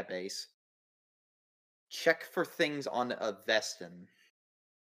database, check for things on Aveston.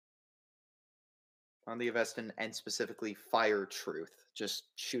 On the Aveston, and specifically Fire Truth. Just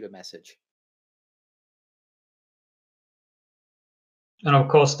shoot a message. And of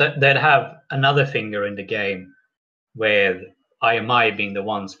course, they'd have another finger in the game with IMI being the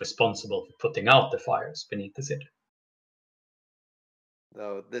ones responsible for putting out the fires beneath the city.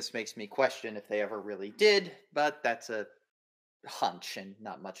 Though this makes me question if they ever really did, but that's a hunch and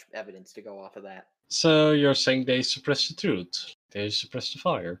not much evidence to go off of that. So you're saying they suppressed the truth? They suppressed the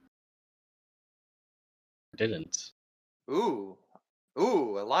fire? Didn't. Ooh,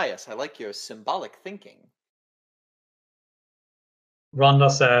 Elias, I like your symbolic thinking.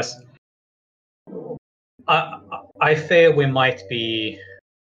 Rhonda says, I fear we might be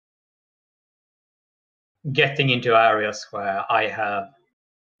getting into areas where I have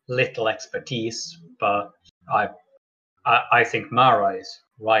little expertise, but I I think Mara is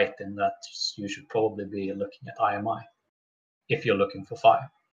right in that you should probably be looking at IMI if you're looking for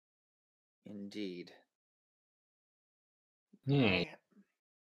fire. Indeed. Hmm.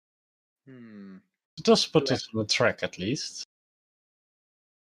 It It does put us on a track at least.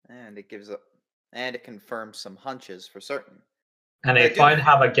 And it confirms some hunches for certain. And I if do- I'd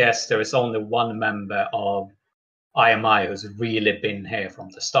have a guess, there is only one member of IMI who's really been here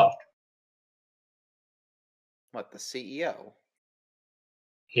from the start. What, the CEO?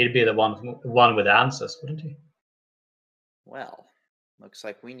 He'd be the one with the answers, wouldn't he? Well, looks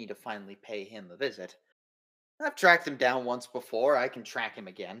like we need to finally pay him a visit. I've tracked him down once before. I can track him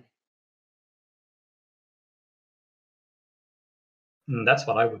again. That's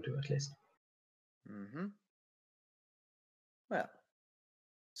what I would do, at least. Well,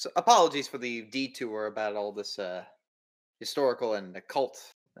 so apologies for the detour about all this historical and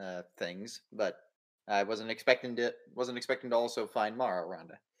occult things, but I wasn't expecting to also find Mara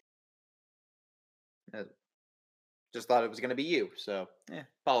around. Just thought it was going to be you, so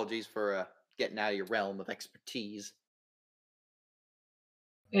apologies for getting out of your realm of expertise.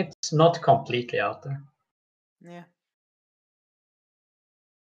 It's not completely out there. Yeah.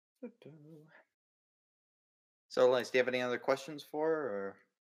 So, Lance, do you have any other questions for her?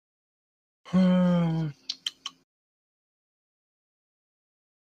 Or?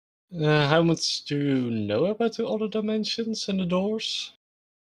 How much do you know about the other dimensions and the doors?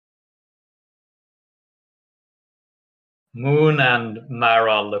 Moon and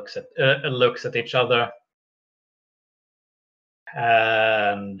Mara looks at each other,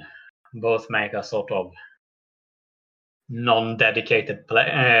 and both make a sort of non-dedicated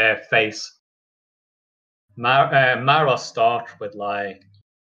face. Mara starts with I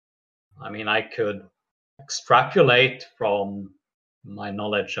could extrapolate from my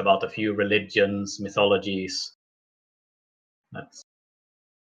knowledge about a few religions, mythologies.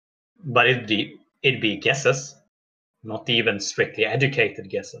 But it'd be guesses, not even strictly educated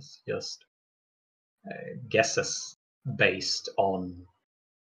guesses, just guesses based on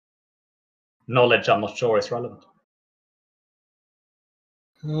knowledge I'm not sure is relevant.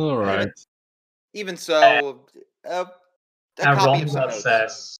 All right. Even so, a copy of some Ronda notes.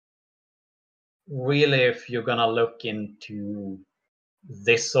 says, really, if you're gonna look into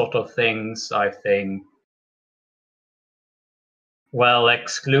this sort of things, I think, well,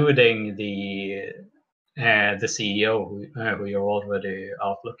 excluding the CEO who you're already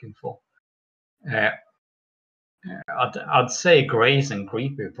out looking for, I'd say Grace and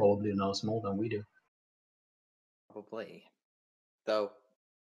Creepy probably knows more than we do. Probably. Though,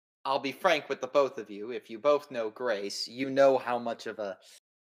 I'll be frank with the both of you. If you both know Grace, you know how much of a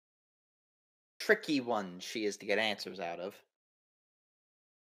tricky one she is to get answers out of.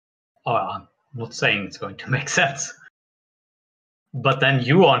 Oh, I'm not saying it's going to make sense. But then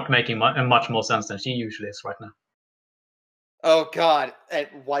you aren't making much more sense than she usually is right now. Oh God!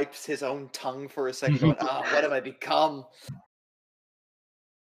 It wipes his own tongue for a second, going, what have I become?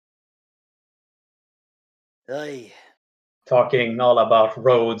 Ay. Talking all about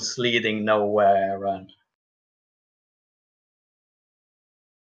roads leading nowhere and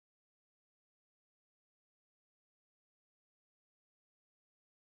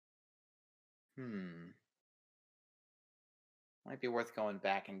Might be worth going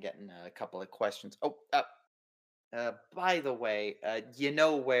back and getting a couple of questions. Oh, by the way, you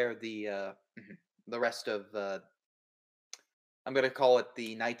know where the rest of I'm going to call it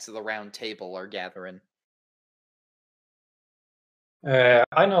the Knights of the Round Table are gathering.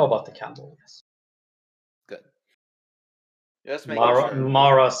 I know about the candle, yes. Good. Just making sure.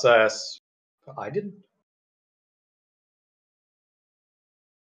 Mara says, I didn't.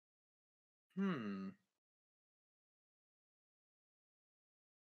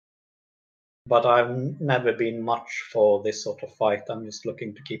 But I've never been much for this sort of fight. I'm just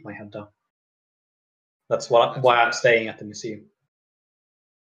looking to keep my head down. That's why I'm staying at the museum.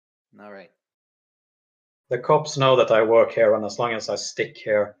 All right. The cops know that I work here, and as long as I stick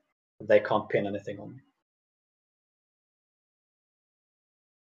here, they can't pin anything on me.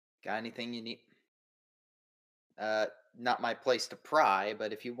 Got anything you need? Not my place to pry,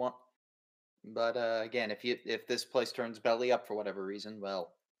 but if you want. But again, if this place turns belly up for whatever reason,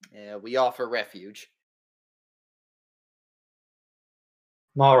 well, we offer refuge.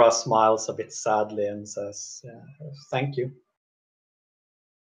 Mara smiles a bit sadly and says, thank you.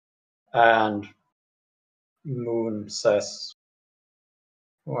 And Moon says,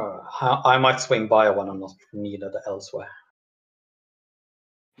 well, I might swing by when I'm not needed elsewhere.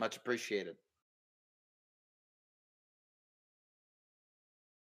 Much appreciated.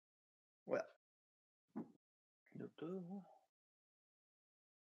 Well,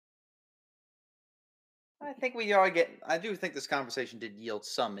 I think we are getting. I do think this conversation did yield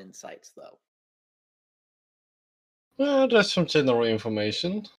some insights, though. Well, that's some general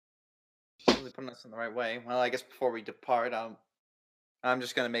information. Really putting us in the right way. Well, I guess before we depart, I'm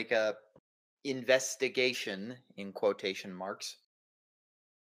just going to make a investigation in quotation marks.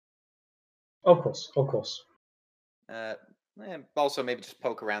 Of course, of course. And also maybe just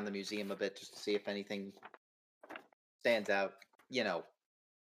poke around the museum a bit just to see if anything stands out. You know,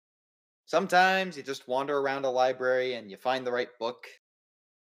 sometimes you just wander around a library and you find the right book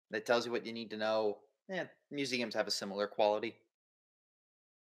that tells you what you need to know. Museums have a similar quality.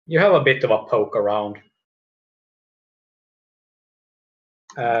 You have a bit of a poke around.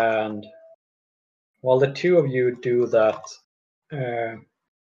 And while the two of you do that,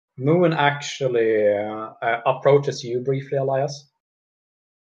 Moon actually approaches you briefly, Elias.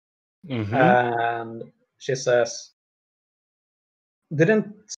 Mm-hmm. And she says,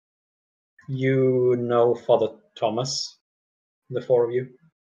 "Didn't you know Father Thomas, the four of you?"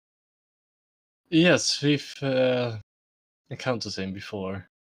 Yes, we've encountered him before.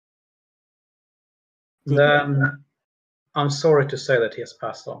 Good. Then I'm sorry to say that he has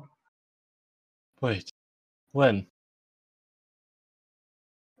passed on. Wait, when?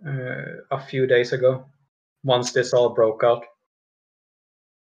 A few days ago, once this all broke out.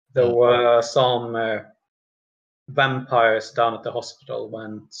 There were some vampires down at the hospital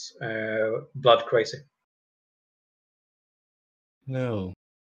went blood crazy. No.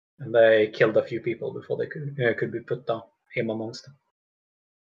 And they killed a few people before they could be put down, him amongst them.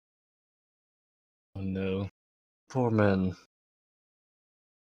 Oh no. Poor man.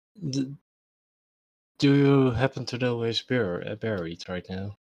 Do you happen to know where he's buried right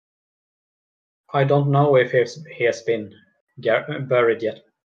now? I don't know if he has been buried yet.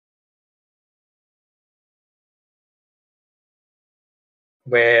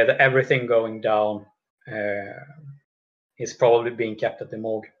 With everything going down, he's probably being kept at the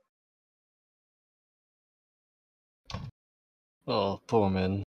morgue. Oh, poor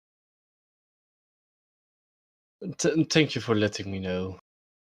man. Thank you for letting me know.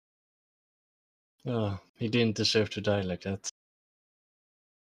 Oh, he didn't deserve to die like that.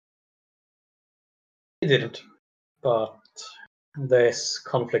 He didn't, but this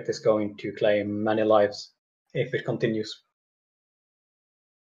conflict is going to claim many lives if it continues.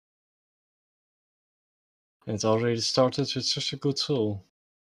 And it already started with such a good soul.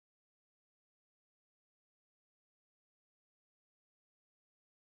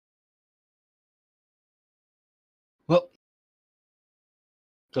 Well,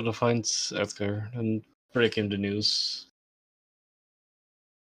 gotta find Edgar and break him the news.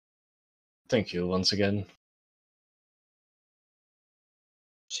 Thank you once again.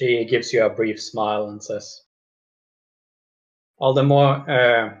 She gives you a brief smile and says, all the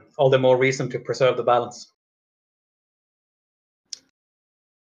more reason to preserve the balance."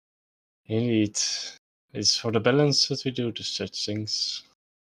 Indeed. It's for the balance that we do such things.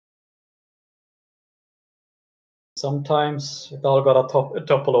 Sometimes it all gotta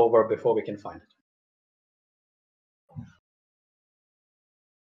topple over before we can find it.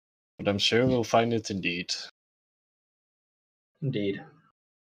 But I'm sure we'll find it indeed. Indeed.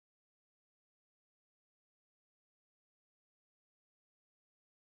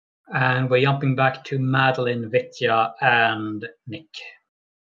 And we're jumping back to Madeline, Vitya, and Nick.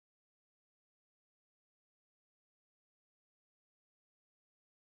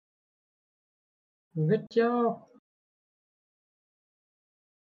 Vitya?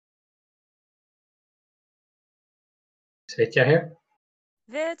 Is Vitya here?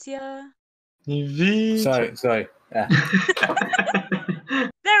 Vitya. Sorry.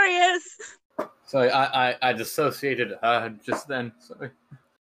 There he is. Sorry, I dissociated just then. Sorry.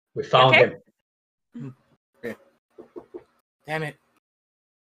 We found okay? him. Okay. Damn it.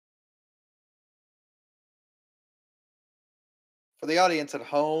 For the audience at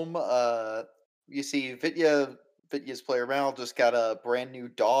home, you see Vitya's player Mal just got a brand new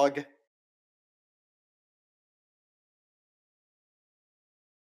dog.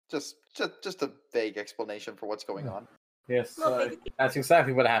 Just a vague explanation for what's going on. Yes, Little baby. that's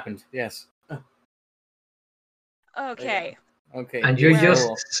exactly what happened. Yes. Okay. Okay. And you Well-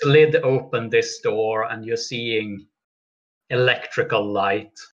 just slid open this door and you're seeing electrical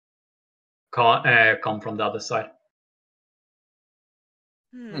light come from the other side.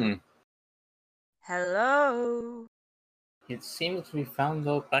 Hello. It seems we found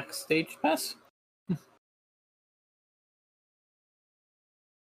our backstage pass.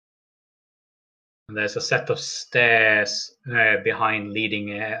 And there's a set of stairs behind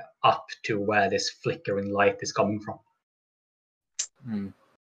leading up to where this flickering light is coming from.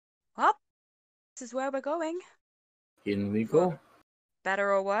 Well, this is where we're going. In we go.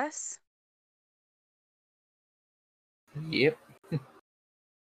 Better or worse? Yep.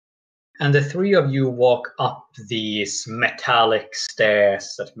 And the three of you walk up these metallic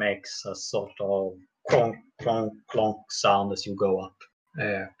stairs that makes a sort of clonk, clonk, clonk sound as you go up,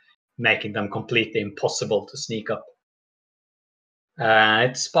 making them completely impossible to sneak up.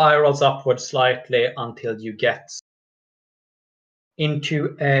 It spirals upward slightly until you get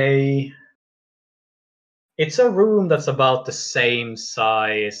into it's a room that's about the same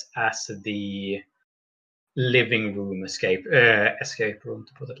size as the living room escape room,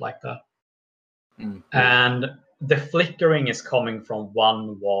 to put it like that. And the flickering is coming from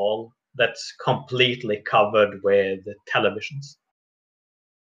one wall that's completely covered with televisions.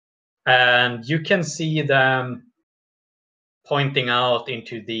 And you can see them pointing out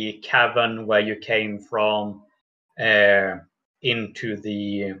into the cavern where you came from, into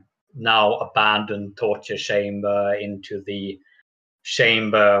the now abandoned torture chamber, into the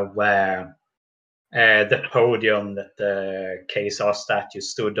chamber where the podium that the Caesar statue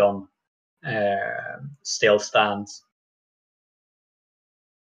stood on still stands.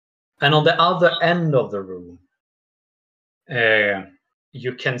 And on the other end of the room,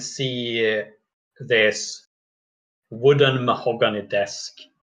 you can see this wooden mahogany desk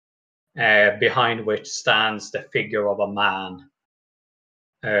behind which stands the figure of a man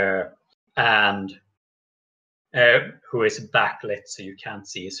and who is backlit so you can't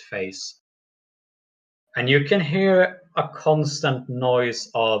see his face. And you can hear a constant noise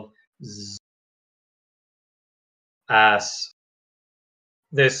of zzz, as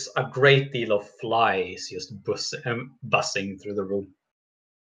there's a great deal of flies just buzzing through the room.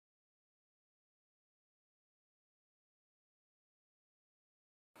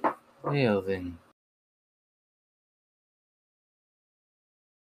 Well then.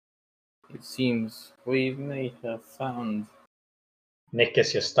 It seems we may have found... Nick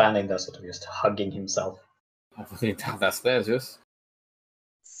is just standing there, sort of just hugging himself. I wasn't down that stairs, yes?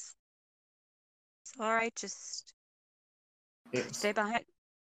 It's alright, just Yes. stay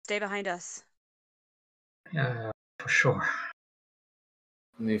behind us. Yeah, for sure.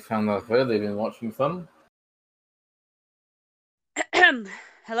 We found out where they've been watching from.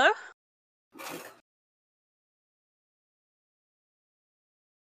 Hello?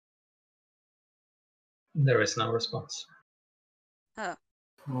 There is no response. Oh.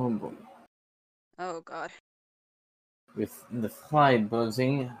 Oh boy. Oh god. With the fly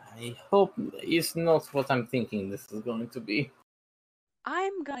buzzing, I hope it's not what I'm thinking this is going to be.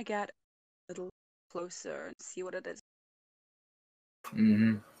 I'm gonna get a little closer and see what it is.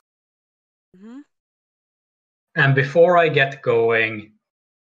 Mm-hmm. Mm-hmm. And before I get going,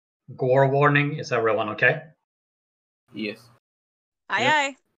 gore warning, is everyone okay? Yes. Aye Yep.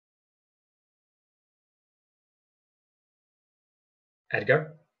 aye.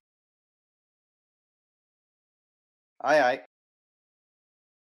 Edgar? Aye.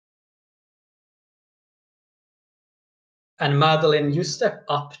 And Madeline, you step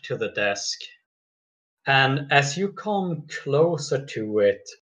up to the desk, and as you come closer to it,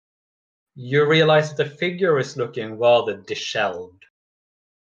 you realize that the figure is looking rather disheveled.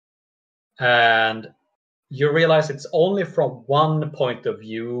 And you realize it's only from one point of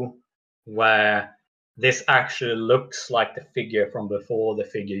view where this actually looks like the figure from before, the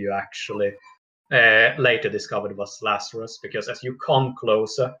figure you actually later discovered was Lazarus, because as you come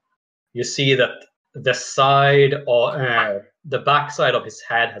closer, you see that the side or the backside of his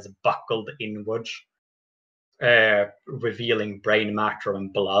head has buckled inwards, revealing brain matter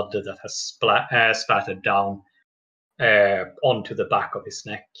and blood that has splattered down onto the back of his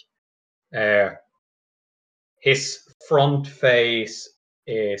neck. His front face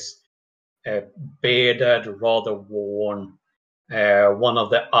is bearded, rather worn. One of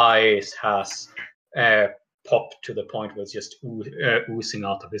the eyes has popped to the point where it's just oozing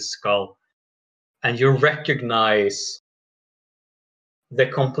out of his skull. And you recognize the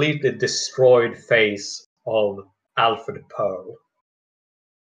completely destroyed face of Alfred Pearl,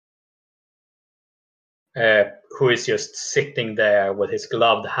 who is just sitting there with his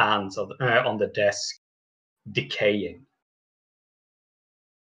gloved hands on the desk, decaying.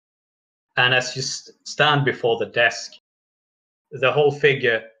 And as you stand before the desk, the whole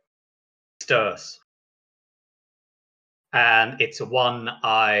figure stirs. And its one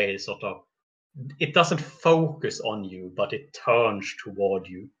eye sort of, it doesn't focus on you, but it turns toward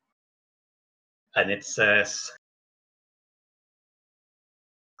you. And it says,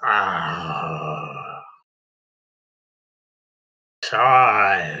 "Ah,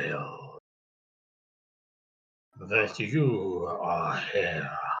 child, that you are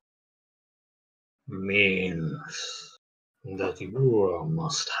here means that you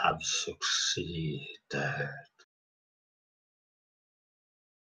must have succeeded.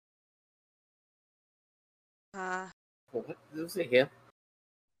 What was it here?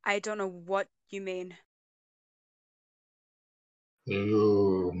 I don't know what you mean.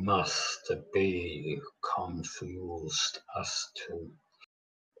 You must be confused as to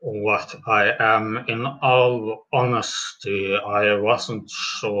what I am. In all honesty, I wasn't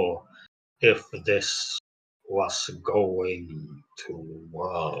sure if this was going to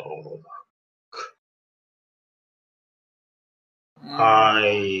work.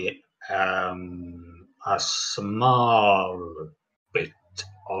 I am a small bit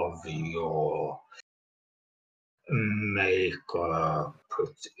of your maker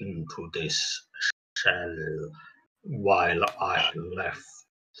put into this shell while I left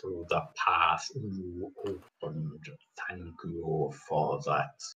through the path you opened. Thank you for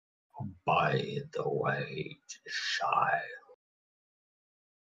that. By the way, child.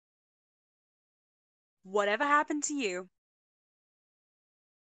 Whatever happened to you,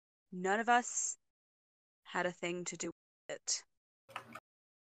 none of us had a thing to do with it.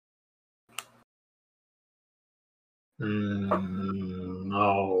 No,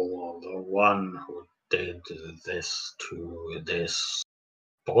 the one who did this to this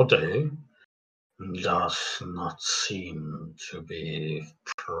body does not seem to be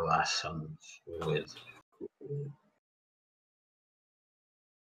present with you.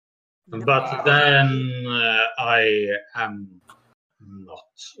 No. But then I am not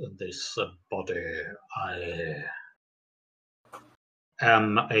this body. I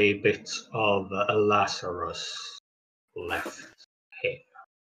am a bit of a Lazarus left here.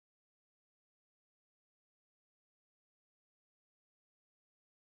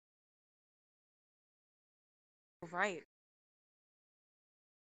 Right.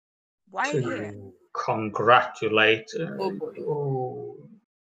 Why To here? congratulate Oh boy. you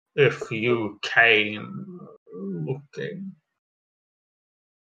if you came looking.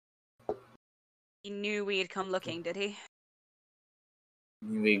 He knew we'd come looking, did he?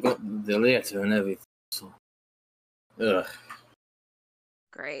 We got the letter and everything, so. Ugh.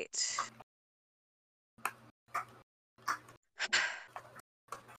 Great.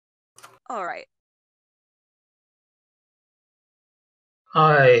 All right.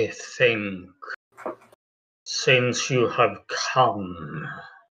 I think since you have come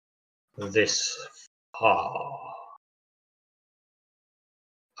this far,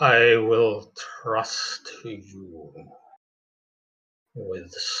 I will trust you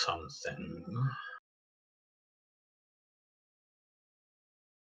with something.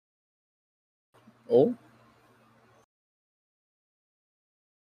 Oh?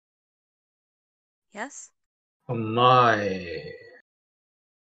 Yes? My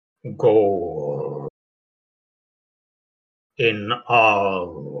goal in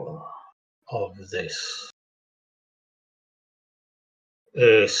all of this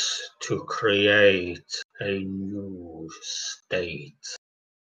is to create a new state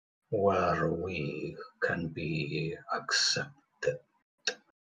where we can be accepted.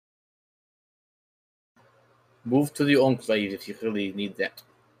 Move to the enclave if you really need that.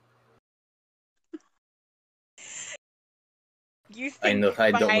 You I know think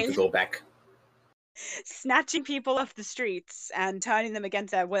I don't want by to go back. snatching people off the streets and turning them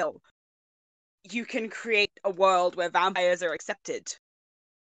against their will, you can create a world where vampires are accepted?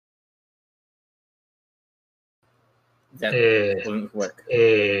 That It wouldn't work.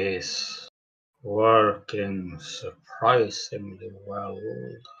 is working surprisingly well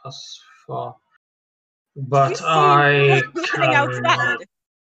thus far, but see I what's happening cannot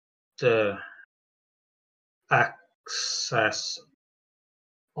outside? access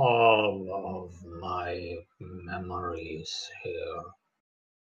all of my memories here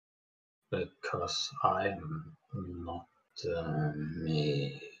because I'm not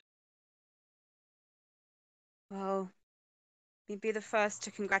me. Well, he'd be the first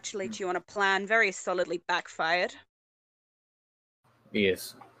to congratulate you on a plan very solidly backfired.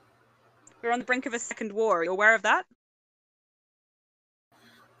 Yes. We're on the brink of a second war. Are you aware of that?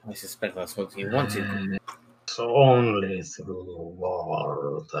 I suspect that's what he wanted. It's only through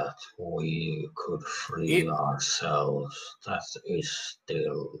war that we could free ourselves. That is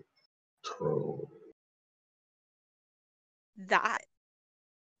still true.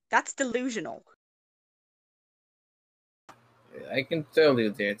 That's delusional. I can tell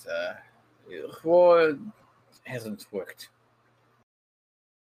you that war hasn't worked.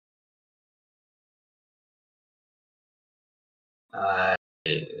 I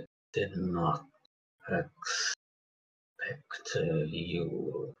did not expect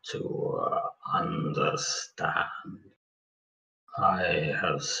you to understand. I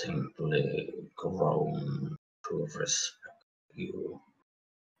have simply grown to respect you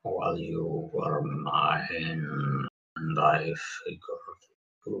while you were mine, and I figured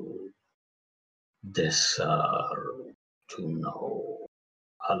you deserve to know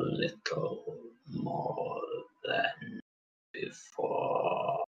a little more than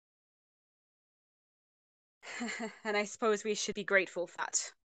before. And I suppose we should be grateful for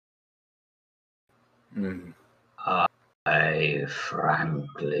that. Hmm. I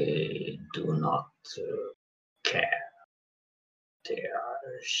frankly do not care, dear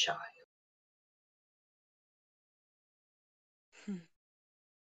child.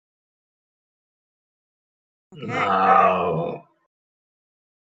 Okay. Now,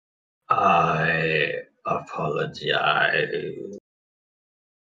 I apologize,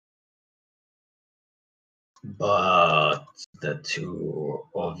 but the two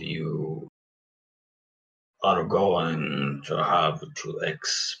of you are going to have to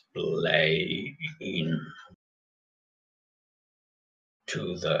explain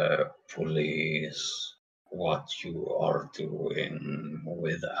to the police what you are doing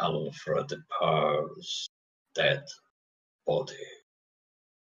with Alfred Pearl's dead body.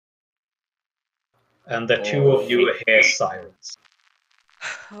 And the two of you hear silence.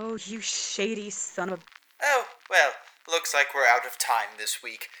 Oh, you shady son of a... Oh, well, looks like we're out of time this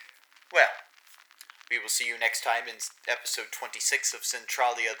week. Well, we will see you next time in episode 26 of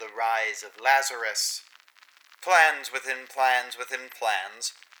Centralia, The Rise of Lazarus. Plans within plans within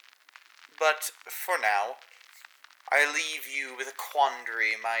plans. But for now, I leave you with a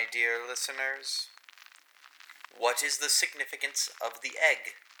quandary, my dear listeners. What is the significance of the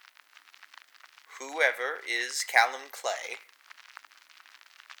egg? Whoever is Callum Clay?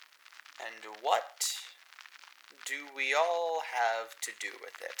 And what do we all have to do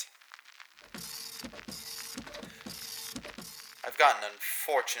with it? I've gotten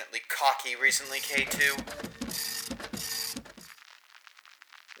unfortunately cocky recently, K2.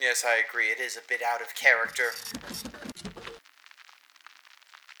 Yes, I agree, it is a bit out of character.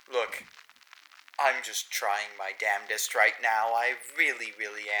 Look, I'm just trying my damnedest right now. I really,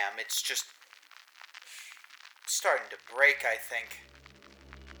 really am. It's just starting to break, I think.